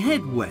 as we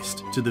head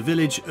west to the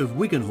village of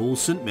Wiganhall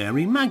St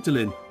Mary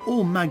Magdalene,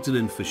 or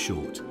Magdalene for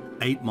short,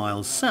 8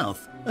 miles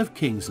south of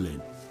King's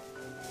Lynn.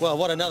 Well,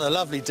 what another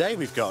lovely day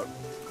we've got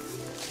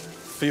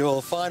for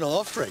your final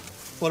offering.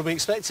 What are we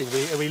expecting?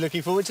 Are we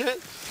looking forward to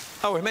it?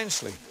 Oh,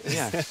 immensely.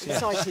 Yeah.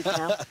 Excited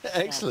now.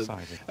 Excellent.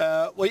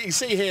 Yeah, well, you can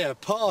see here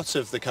part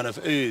of the kind of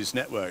ooze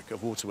network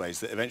of waterways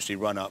that eventually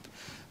run up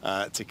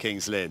to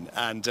King's Lynn.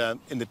 And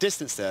in the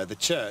distance there, the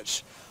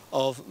church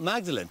of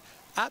Magdalene.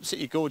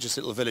 Absolutely gorgeous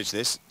little village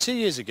this. 2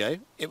 years ago,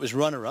 it was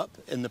runner-up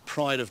in the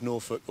Pride of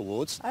Norfolk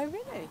Awards. Oh,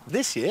 really?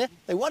 This year,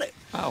 they won it.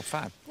 Oh,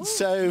 fab.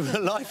 So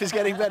life is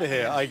getting better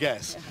here, I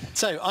guess.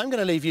 So I'm going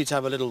to leave you to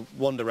have a little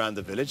wander around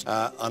the village,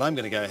 and I'm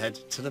going to go ahead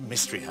to the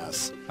mystery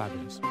house.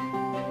 Fabulous.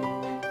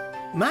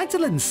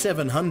 Magdalene's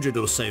 700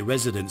 or so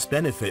residents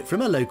benefit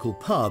from a local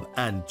pub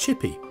and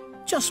chippy.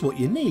 Just what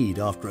you need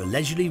after a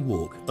leisurely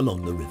walk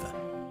along the river.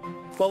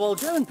 Well, while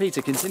Joe and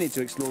Peter continue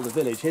to explore the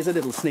village, here's a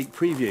little sneak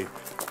preview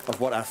of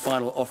what our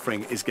final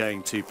offering is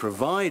going to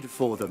provide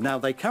for them. Now,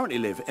 they currently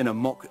live in a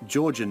mock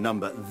Georgian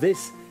number.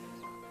 This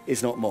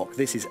is not mock.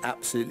 This is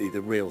absolutely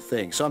the real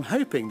thing. So I'm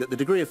hoping that the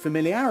degree of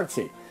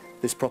familiarity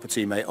this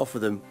property may offer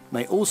them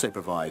may also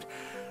provide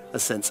a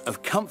sense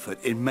of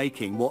comfort in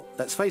making what,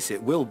 let's face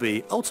it, will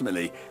be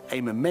ultimately a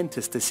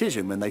momentous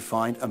decision when they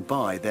find and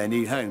buy their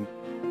new home.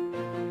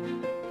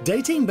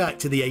 Dating back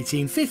to the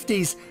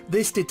 1850s,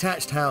 this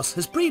detached house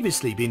has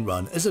previously been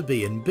run as a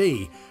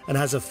B&B and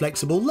has a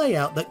flexible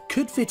layout that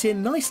could fit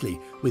in nicely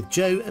with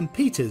Joe and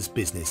Peter's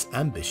business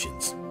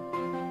ambitions.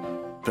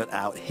 But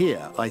out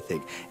here, I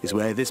think, is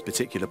where this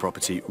particular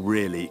property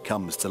really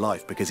comes to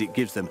life, because it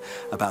gives them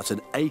about an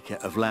acre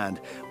of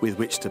land with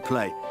which to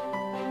play.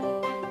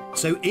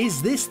 So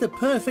is this the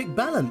perfect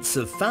balance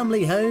of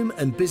family home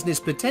and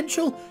business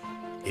potential?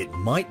 It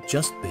might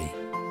just be.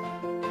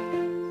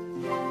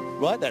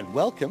 Right then,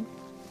 welcome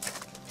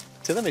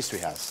to the mystery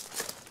house.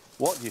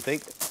 What do you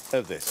think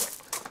of this?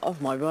 Oh,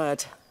 my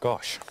word.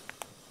 Gosh.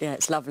 Yeah,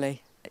 it's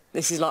lovely.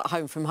 This is like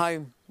home from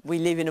home. We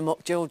live in a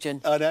mock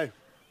Georgian. I know.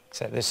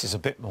 So this is a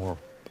bit more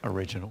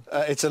original.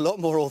 It's a lot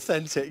more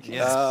authentic.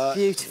 Yeah.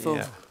 Beautiful.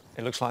 Yeah.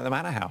 It looks like the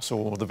manor house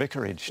or the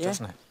vicarage,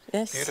 doesn't it?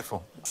 Yes.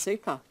 Beautiful.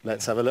 Super.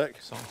 Let's have a look.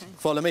 Okay.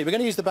 Follow me. We're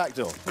going to use the back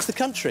door. It's the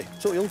country.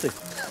 It's what we all do.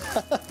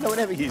 No one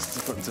ever uses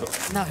the front door.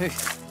 No.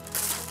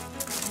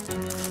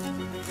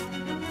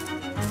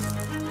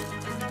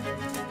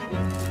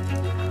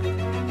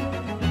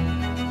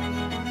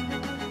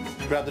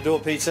 Grab the door,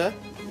 Peter.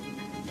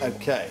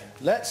 OK,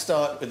 let's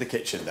start with the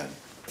kitchen then.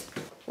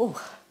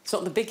 Oh, it's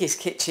not the biggest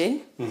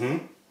kitchen,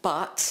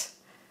 but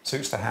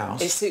Suits the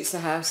house. it suits the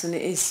house and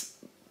it is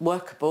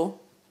workable.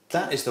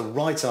 That is the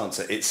right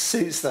answer. It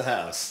suits the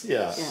house.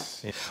 Yeah.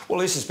 Yeah. Well,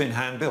 this has been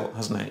hand-built,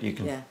 hasn't it? You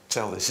can Yeah.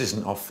 tell this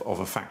isn't off of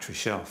a factory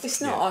shelf. It's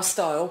not our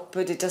style,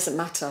 but it doesn't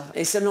matter.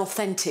 It's an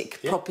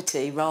authentic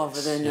property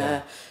rather than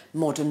a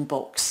modern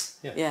box.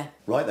 Yeah.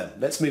 Right then,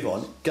 let's move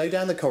on. Go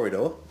down the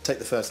corridor, take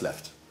the first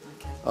left.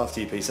 Okay.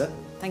 After you, Peter.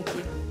 Thank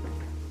you.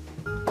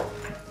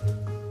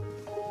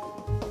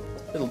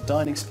 Little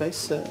dining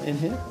space in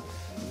here.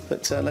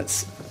 But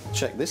let's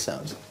check this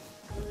out.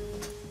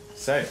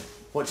 So,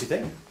 what do you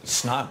think?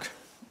 Snug.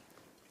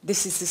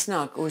 This is the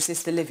snug, or is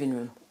this the living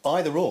room?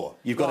 Either or.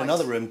 You've got Right.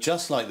 another room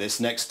just like this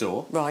next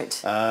door. Right.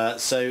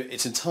 So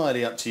it's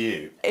entirely up to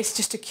you. It's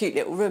just a cute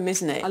little room,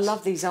 isn't it? I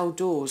love these old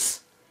doors.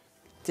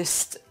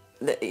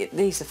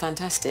 These are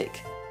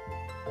fantastic.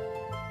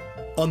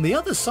 On the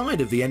other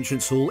side of the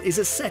entrance hall is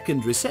a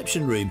second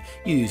reception room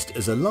used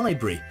as a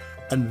library,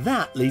 and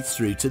that leads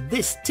through to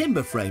this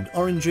timber-framed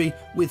orangery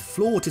with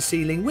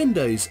floor-to-ceiling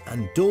windows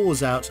and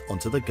doors out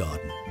onto the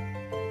garden.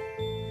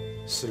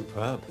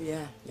 Superb.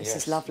 Yeah, this Yes,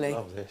 is lovely.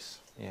 Love this.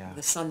 Yeah.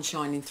 The sun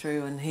shining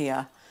through and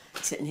here,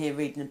 sitting here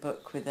reading a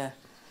book with a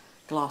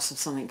glass of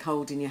something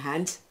cold in your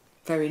hand.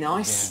 Very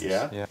nice.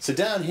 Yeah. So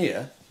down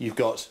here, you've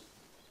got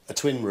a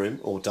twin room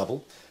or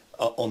double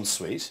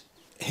ensuite.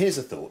 Here's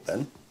a thought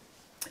then.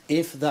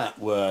 If that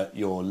were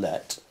your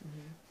let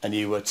and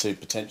you were to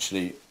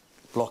potentially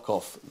block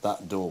off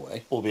that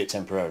doorway, albeit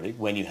temporarily,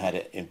 when you had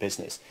it in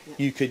business,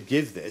 you could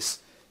give this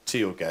to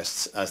your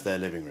guests as their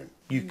living room.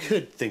 You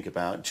could think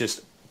about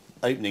just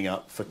opening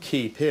up for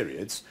key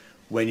periods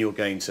when you're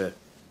going to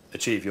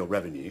achieve your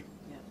revenue.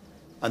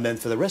 And then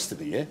for the rest of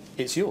the year,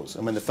 it's yours.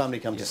 And when the family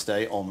come to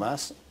stay en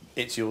masse,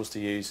 it's yours to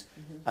use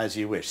as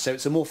you wish. So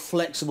it's a more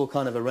flexible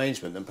kind of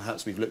arrangement than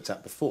perhaps we've looked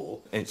at before.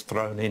 It's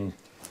thrown in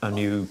a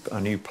new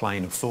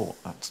plane of thought.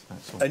 That's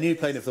all. A new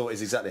plane of thought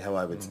is exactly how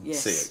I would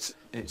Yes. see it.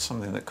 It's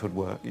something that could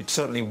work. You'd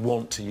certainly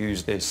want to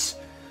use this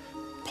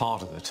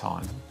part of the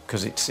time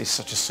because it's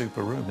such a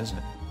super room, isn't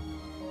it?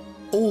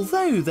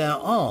 Although there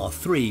are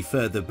 3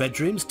 further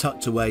bedrooms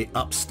tucked away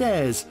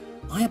upstairs,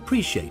 I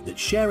appreciate that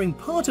sharing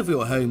part of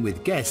your home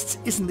with guests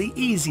isn't the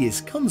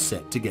easiest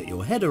concept to get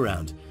your head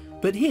around,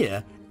 but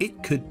here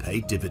it could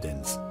pay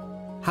dividends.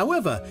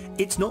 However,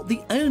 it's not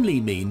the only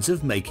means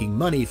of making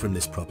money from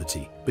this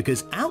property,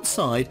 because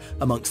outside,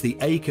 amongst the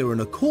acre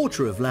and a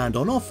quarter of land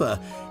on offer,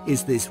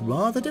 is this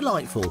rather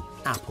delightful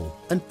apple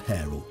and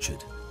pear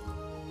orchard.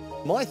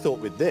 My thought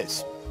with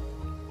this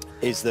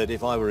is that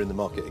if I were in the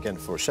market again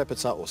for a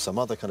shepherd's hut or some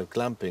other kind of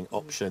glamping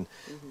option,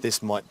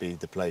 this might be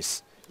the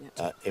place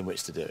in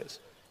which to do it.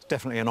 It's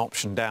definitely an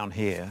option down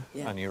here,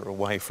 and you're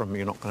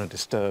not going to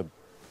disturb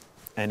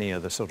any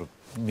of the sort of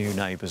new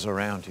neighbours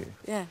around you.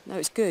 Yeah, no,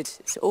 it's good.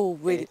 It's all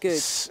really good.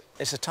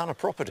 It's a ton of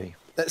property.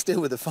 Let's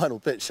deal with the final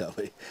bit, shall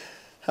we?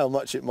 How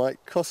much it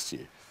might cost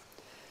you,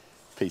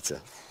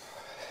 Peter.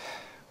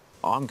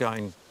 I'm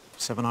going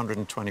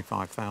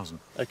 725,000.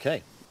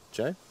 Okay,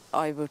 Joe?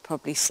 I would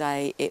probably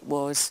say it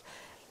was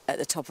at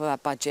the top of our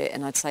budget,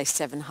 and I'd say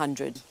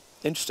 700.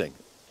 Interesting.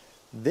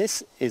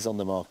 This is on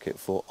the market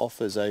for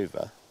offers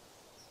over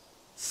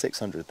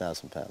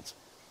 £600,000.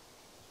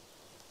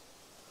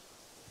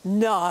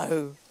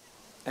 No.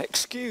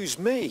 Excuse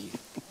me.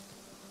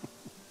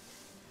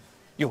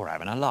 You're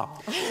having a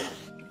laugh.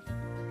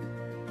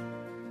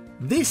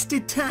 This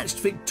detached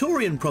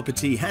Victorian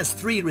property has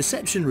 3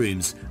 reception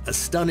rooms, a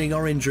stunning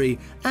orangery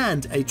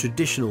and a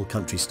traditional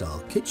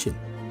country-style kitchen.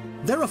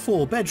 There are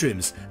 4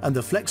 bedrooms, and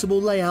the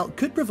flexible layout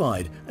could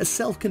provide a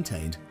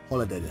self-contained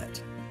holiday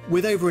let.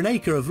 With over an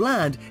acre of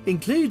land,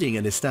 including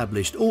an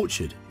established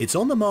orchard, it's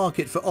on the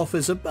market for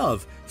offers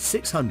above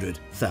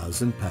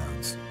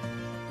 £600,000.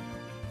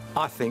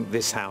 I think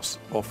this house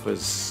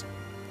offers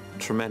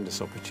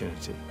tremendous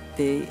opportunity.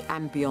 The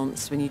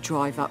ambience when you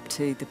drive up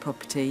to the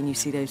property and you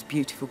see those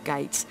beautiful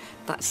gates,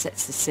 that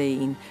sets the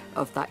scene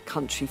of that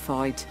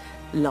countrified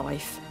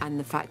life, and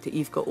the fact that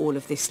you've got all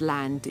of this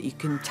land that you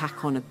can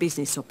tack on a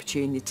business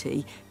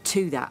opportunity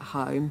to that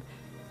home,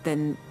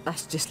 then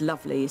that's just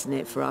lovely, isn't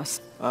it, for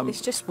us?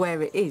 It's just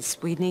where it is.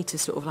 We need to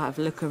sort of have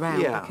a look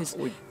around, because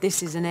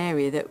this is an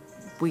area that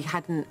we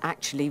hadn't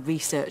actually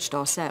researched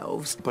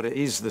ourselves. But it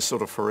is the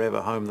sort of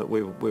forever home that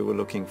we were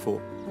looking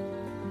for.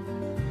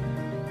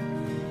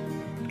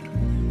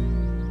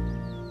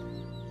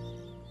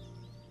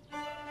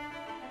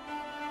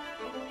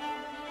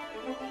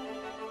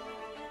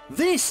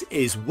 This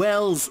is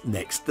Wells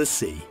next the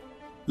sea.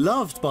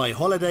 Loved by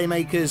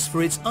holidaymakers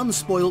for its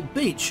unspoilt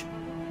beach,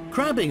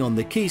 crabbing on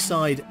the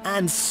quayside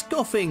and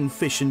scoffing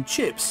fish and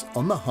chips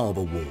on the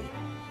harbour wall.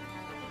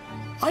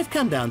 I've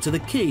come down to the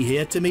quay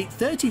here to meet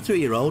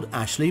 33-year-old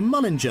Ashley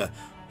Mullinger,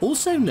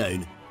 also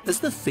known as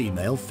the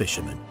female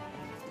fisherman.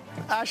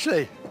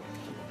 Ashley,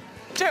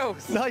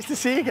 Jules. nice to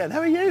see you again. How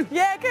are you?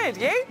 Yeah, good.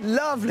 You?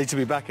 Lovely to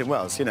be back in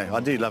Wales. You know, I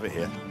do love it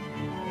here.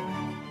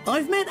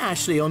 I've met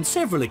Ashley on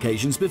several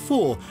occasions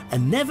before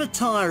and never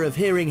tire of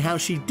hearing how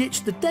she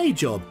ditched the day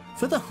job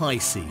for the high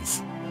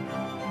seas.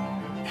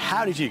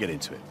 How did you get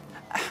into it?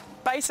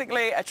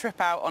 Basically, a trip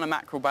out on a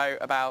mackerel boat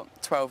about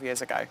 12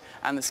 years ago,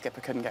 and the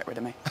skipper couldn't get rid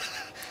of me.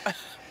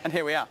 And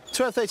here we are.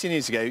 12, 13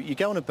 years ago, you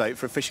go on a boat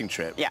for a fishing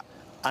trip. Yeah.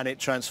 And it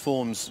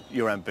transforms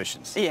your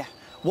ambitions. Yeah.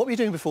 What were you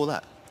doing before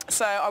that?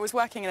 So I was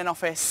working in an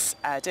office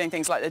doing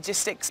things like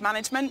logistics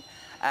management,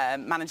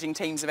 managing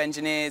teams of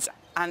engineers,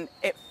 and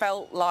it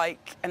felt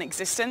like an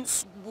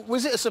existence.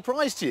 Was it a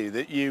surprise to you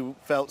that you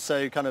felt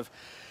so kind of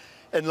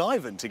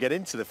enlivened to get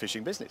into the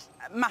fishing business?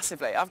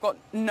 Massively. I've got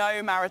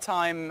no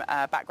maritime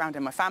background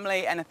in my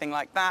family, anything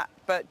like that,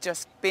 but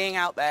just being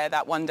out there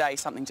that one day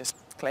something just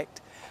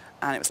clicked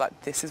and it was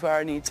like, this is where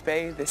I need to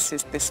be,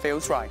 this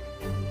feels right.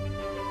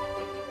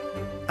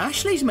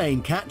 Ashley's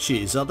main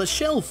catches are the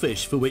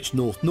shellfish for which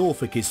North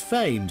Norfolk is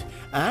famed,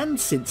 and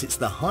since it's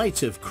the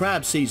height of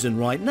crab season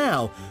right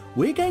now,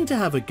 we're going to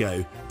have a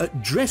go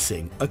at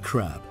dressing a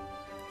crab.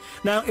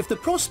 Now, if the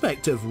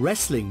prospect of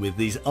wrestling with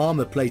these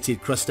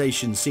armour-plated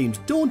crustaceans seems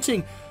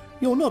daunting,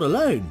 you're not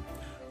alone.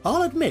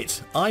 I'll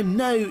admit I'm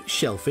no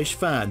shellfish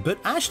fan, but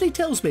Ashley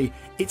tells me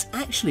it's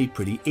actually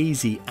pretty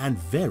easy and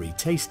very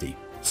tasty.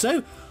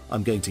 So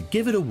I'm going to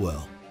give it a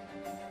whirl.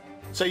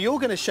 So you're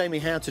going to show me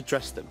how to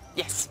dress them?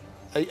 Yes.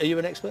 Are you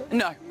an expert?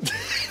 No.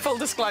 Full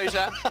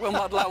disclosure, we'll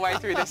model our way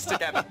through this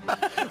together.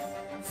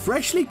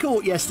 Freshly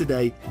caught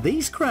yesterday,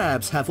 these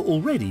crabs have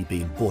already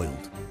been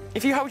boiled.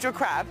 If you hold your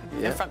crab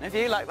in front of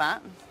you like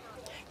that,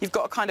 you've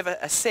got a kind of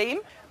a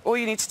seam. All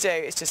you need to do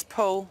is just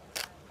pull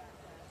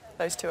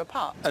those two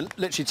apart. And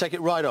literally take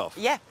it right off?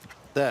 Yeah.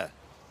 There.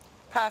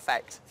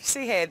 Perfect. You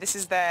see here, this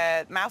is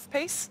their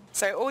mouthpiece.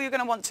 So all you're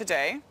going to want to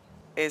do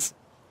is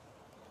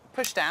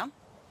push down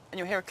and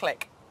you'll hear a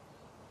click.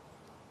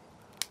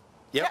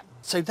 Yep.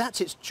 So that's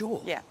its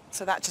jaw? Yeah.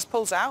 So that just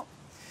pulls out.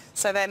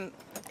 So then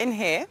in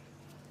here,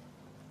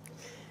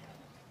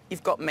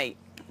 you've got meat.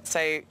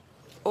 So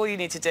all you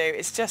need to do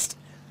is just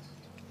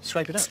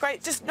scrape it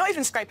out. Just not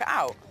even scrape it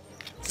out.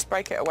 Just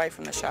break it away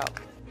from the shell.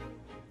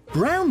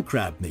 Brown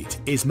crab meat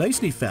is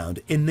mostly found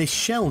in this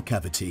shell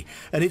cavity,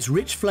 and its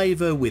rich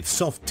flavour with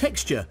soft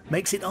texture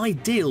makes it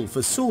ideal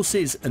for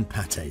sauces and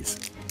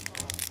pâtés.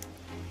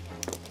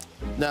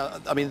 Now,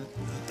 I mean,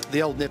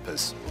 the old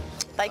nippers.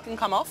 They can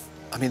come off.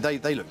 I mean,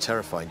 they look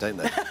terrifying, don't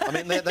they? I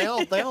mean,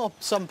 they are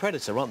some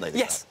predator, aren't they?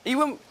 Yes. You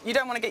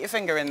don't want to get your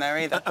finger in there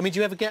either. I mean, do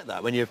you ever get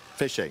that when you're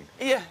fishing?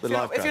 Yeah.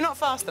 If you're not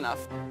fast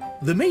enough.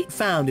 The meat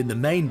found in the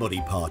main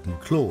body part and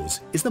claws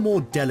is the more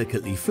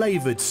delicately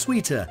flavoured,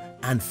 sweeter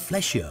and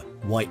fleshier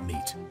white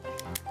meat.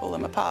 Pull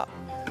them apart.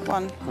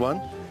 One.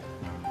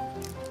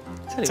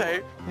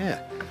 Two.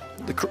 Yeah.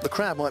 The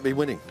crab might be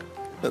winning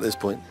at this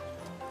point.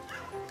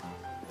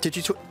 Did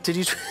you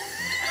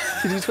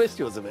twist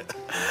yours a bit?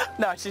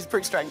 No, she's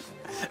brute strength.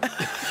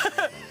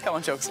 Come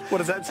on, Jules. What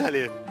does that tell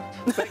you?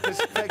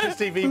 Feckless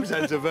TV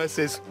presenter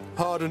versus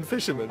hardened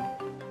fisherman.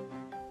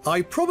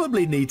 I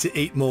probably need to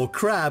eat more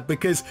crab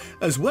because,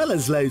 as well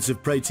as loads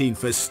of protein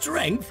for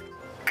strength,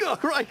 God,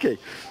 crikey,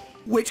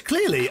 which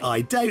clearly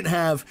I don't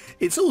have,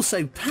 it's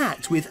also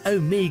packed with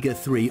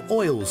omega-3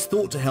 oils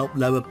thought to help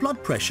lower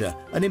blood pressure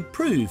and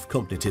improve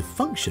cognitive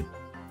function.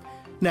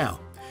 Now,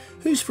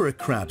 who's for a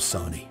crab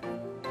sarnie?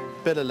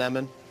 Bit of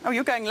lemon. Oh,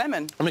 you're going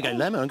lemon? I'm going to go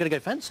lemon. I'm going to go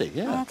fancy,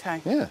 yeah.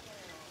 Okay. Yeah.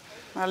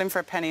 Well, in for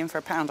a penny, in for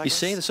a pound, I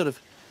guess. You see the sort of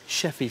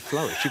chefy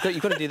flourish.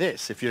 You've got to do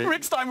this if you're...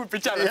 Rick Stein would be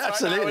jealous. Yeah,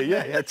 absolutely,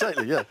 right now, yeah,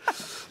 totally, yeah.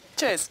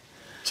 Cheers.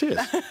 Cheers.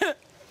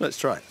 Let's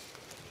try it.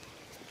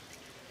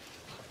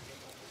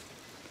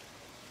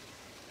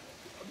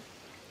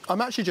 I'm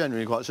actually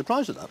genuinely quite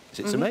surprised at that.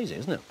 It's amazing,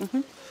 isn't it?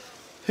 Mm-hmm.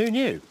 Who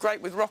knew?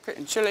 Great with rocket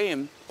and chilli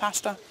and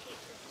pasta.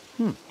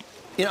 You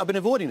know, I've been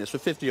avoiding this for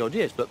 50-odd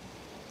years, but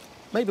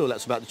maybe all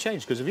that's about to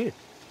change because of you.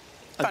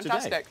 And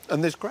Fantastic. Today,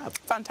 and this crab.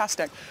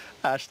 Fantastic.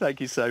 Ash, thank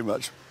you so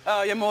much.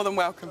 Oh, you're more than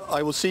welcome.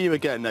 I will see you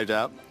again, no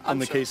doubt, on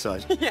the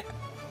quayside. Yeah.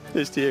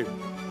 Here's to you.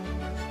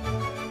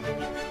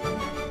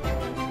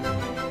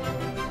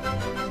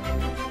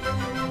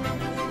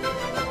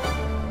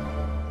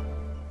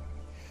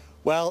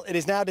 Well, it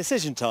is now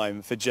decision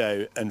time for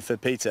Joe and for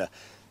Peter.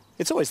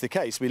 It's always the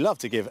case. We love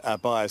to give our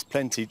buyers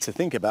plenty to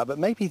think about, but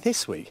maybe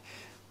this week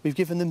we've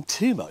given them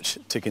too much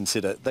to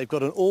consider. They've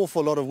got an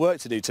awful lot of work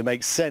to do to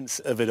make sense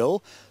of it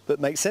all, but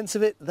make sense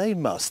of it they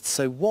must.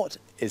 So what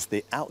is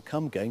the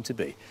outcome going to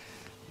be?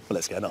 Well,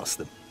 let's go and ask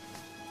them.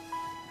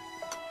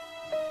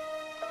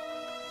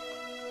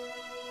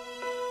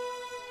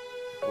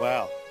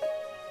 Wow.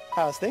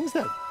 How's things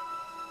then?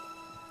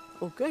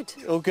 All good.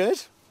 All good?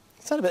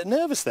 You sound a bit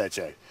nervous there,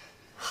 Joe.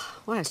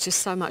 Well, it's just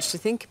so much to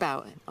think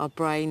about. Our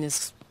brain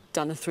has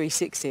done a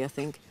 360, I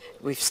think.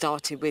 We've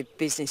started with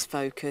business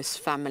focus,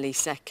 family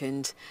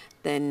second,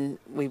 then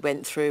we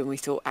went through and we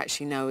thought,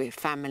 actually no,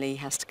 family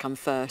has to come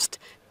first,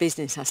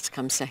 business has to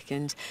come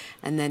second,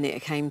 and then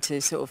it came to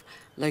sort of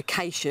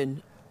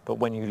location. But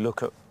when you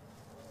look at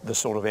the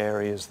sort of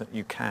areas that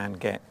you can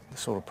get the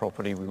sort of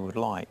property we would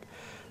like,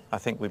 I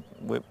think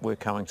we're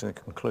coming to the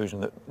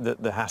conclusion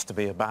that there has to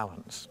be a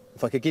balance.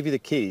 If I could give you the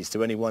keys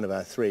to any one of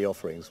our 3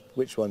 offerings,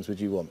 which ones would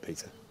you want,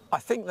 Peter? I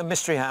think the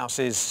Mystery House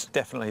is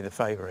definitely the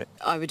favourite.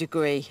 I would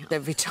agree.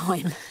 Every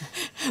time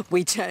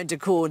we turned a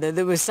corner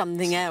there was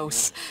something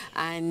else,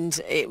 and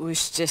it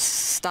was just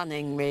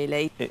stunning,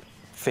 really. It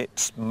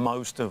fits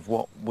most of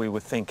what we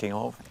were thinking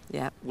of.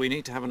 Yeah. We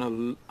need to have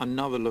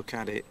another look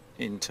at it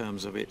in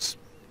terms of its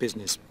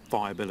business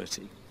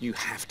viability. You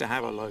have to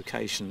have a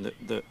location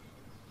that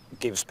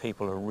gives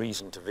people a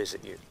reason to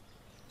visit you.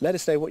 Let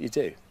us know what you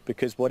do,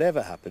 because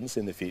whatever happens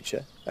in the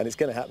future, and it's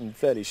going to happen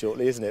fairly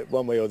shortly, isn't it,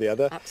 one way or the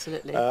other?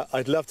 Absolutely.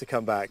 I'd love to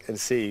come back and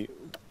see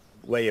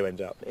where you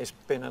end up. It's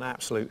been an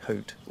absolute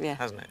hoot, yeah,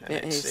 hasn't it? And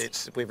it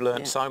is. We've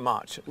learned so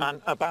much,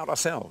 and about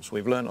ourselves.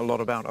 We've learned a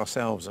lot about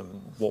ourselves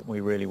and what we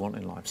really want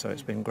in life, so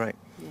it's been great.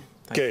 Yeah.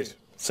 Good. You.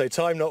 So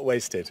time not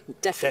wasted.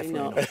 Definitely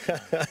not.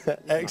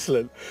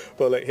 Excellent.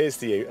 Well, look, here's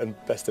to you, and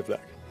best of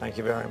luck. Thank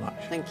you very much.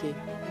 Thank you.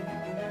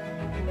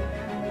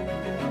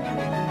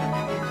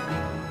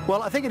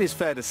 Well, I think it is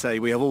fair to say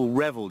we have all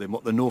revelled in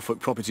what the Norfolk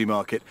property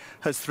market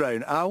has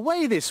thrown our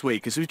way this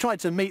week as we tried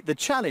to meet the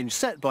challenge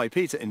set by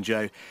Peter and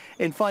Joe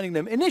in finding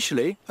them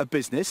initially a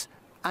business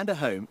and a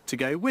home to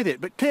go with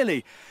it. But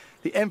clearly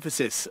the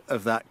emphasis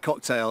of that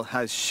cocktail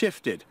has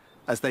shifted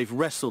as they've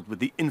wrestled with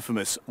the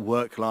infamous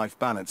work-life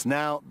balance.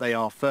 Now they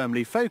are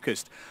firmly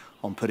focused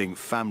on putting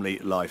family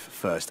life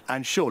first.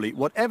 And surely,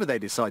 whatever they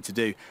decide to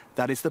do,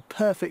 that is the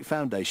perfect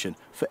foundation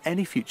for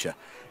any future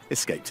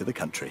escape to the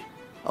country.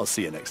 I'll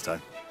see you next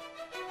time.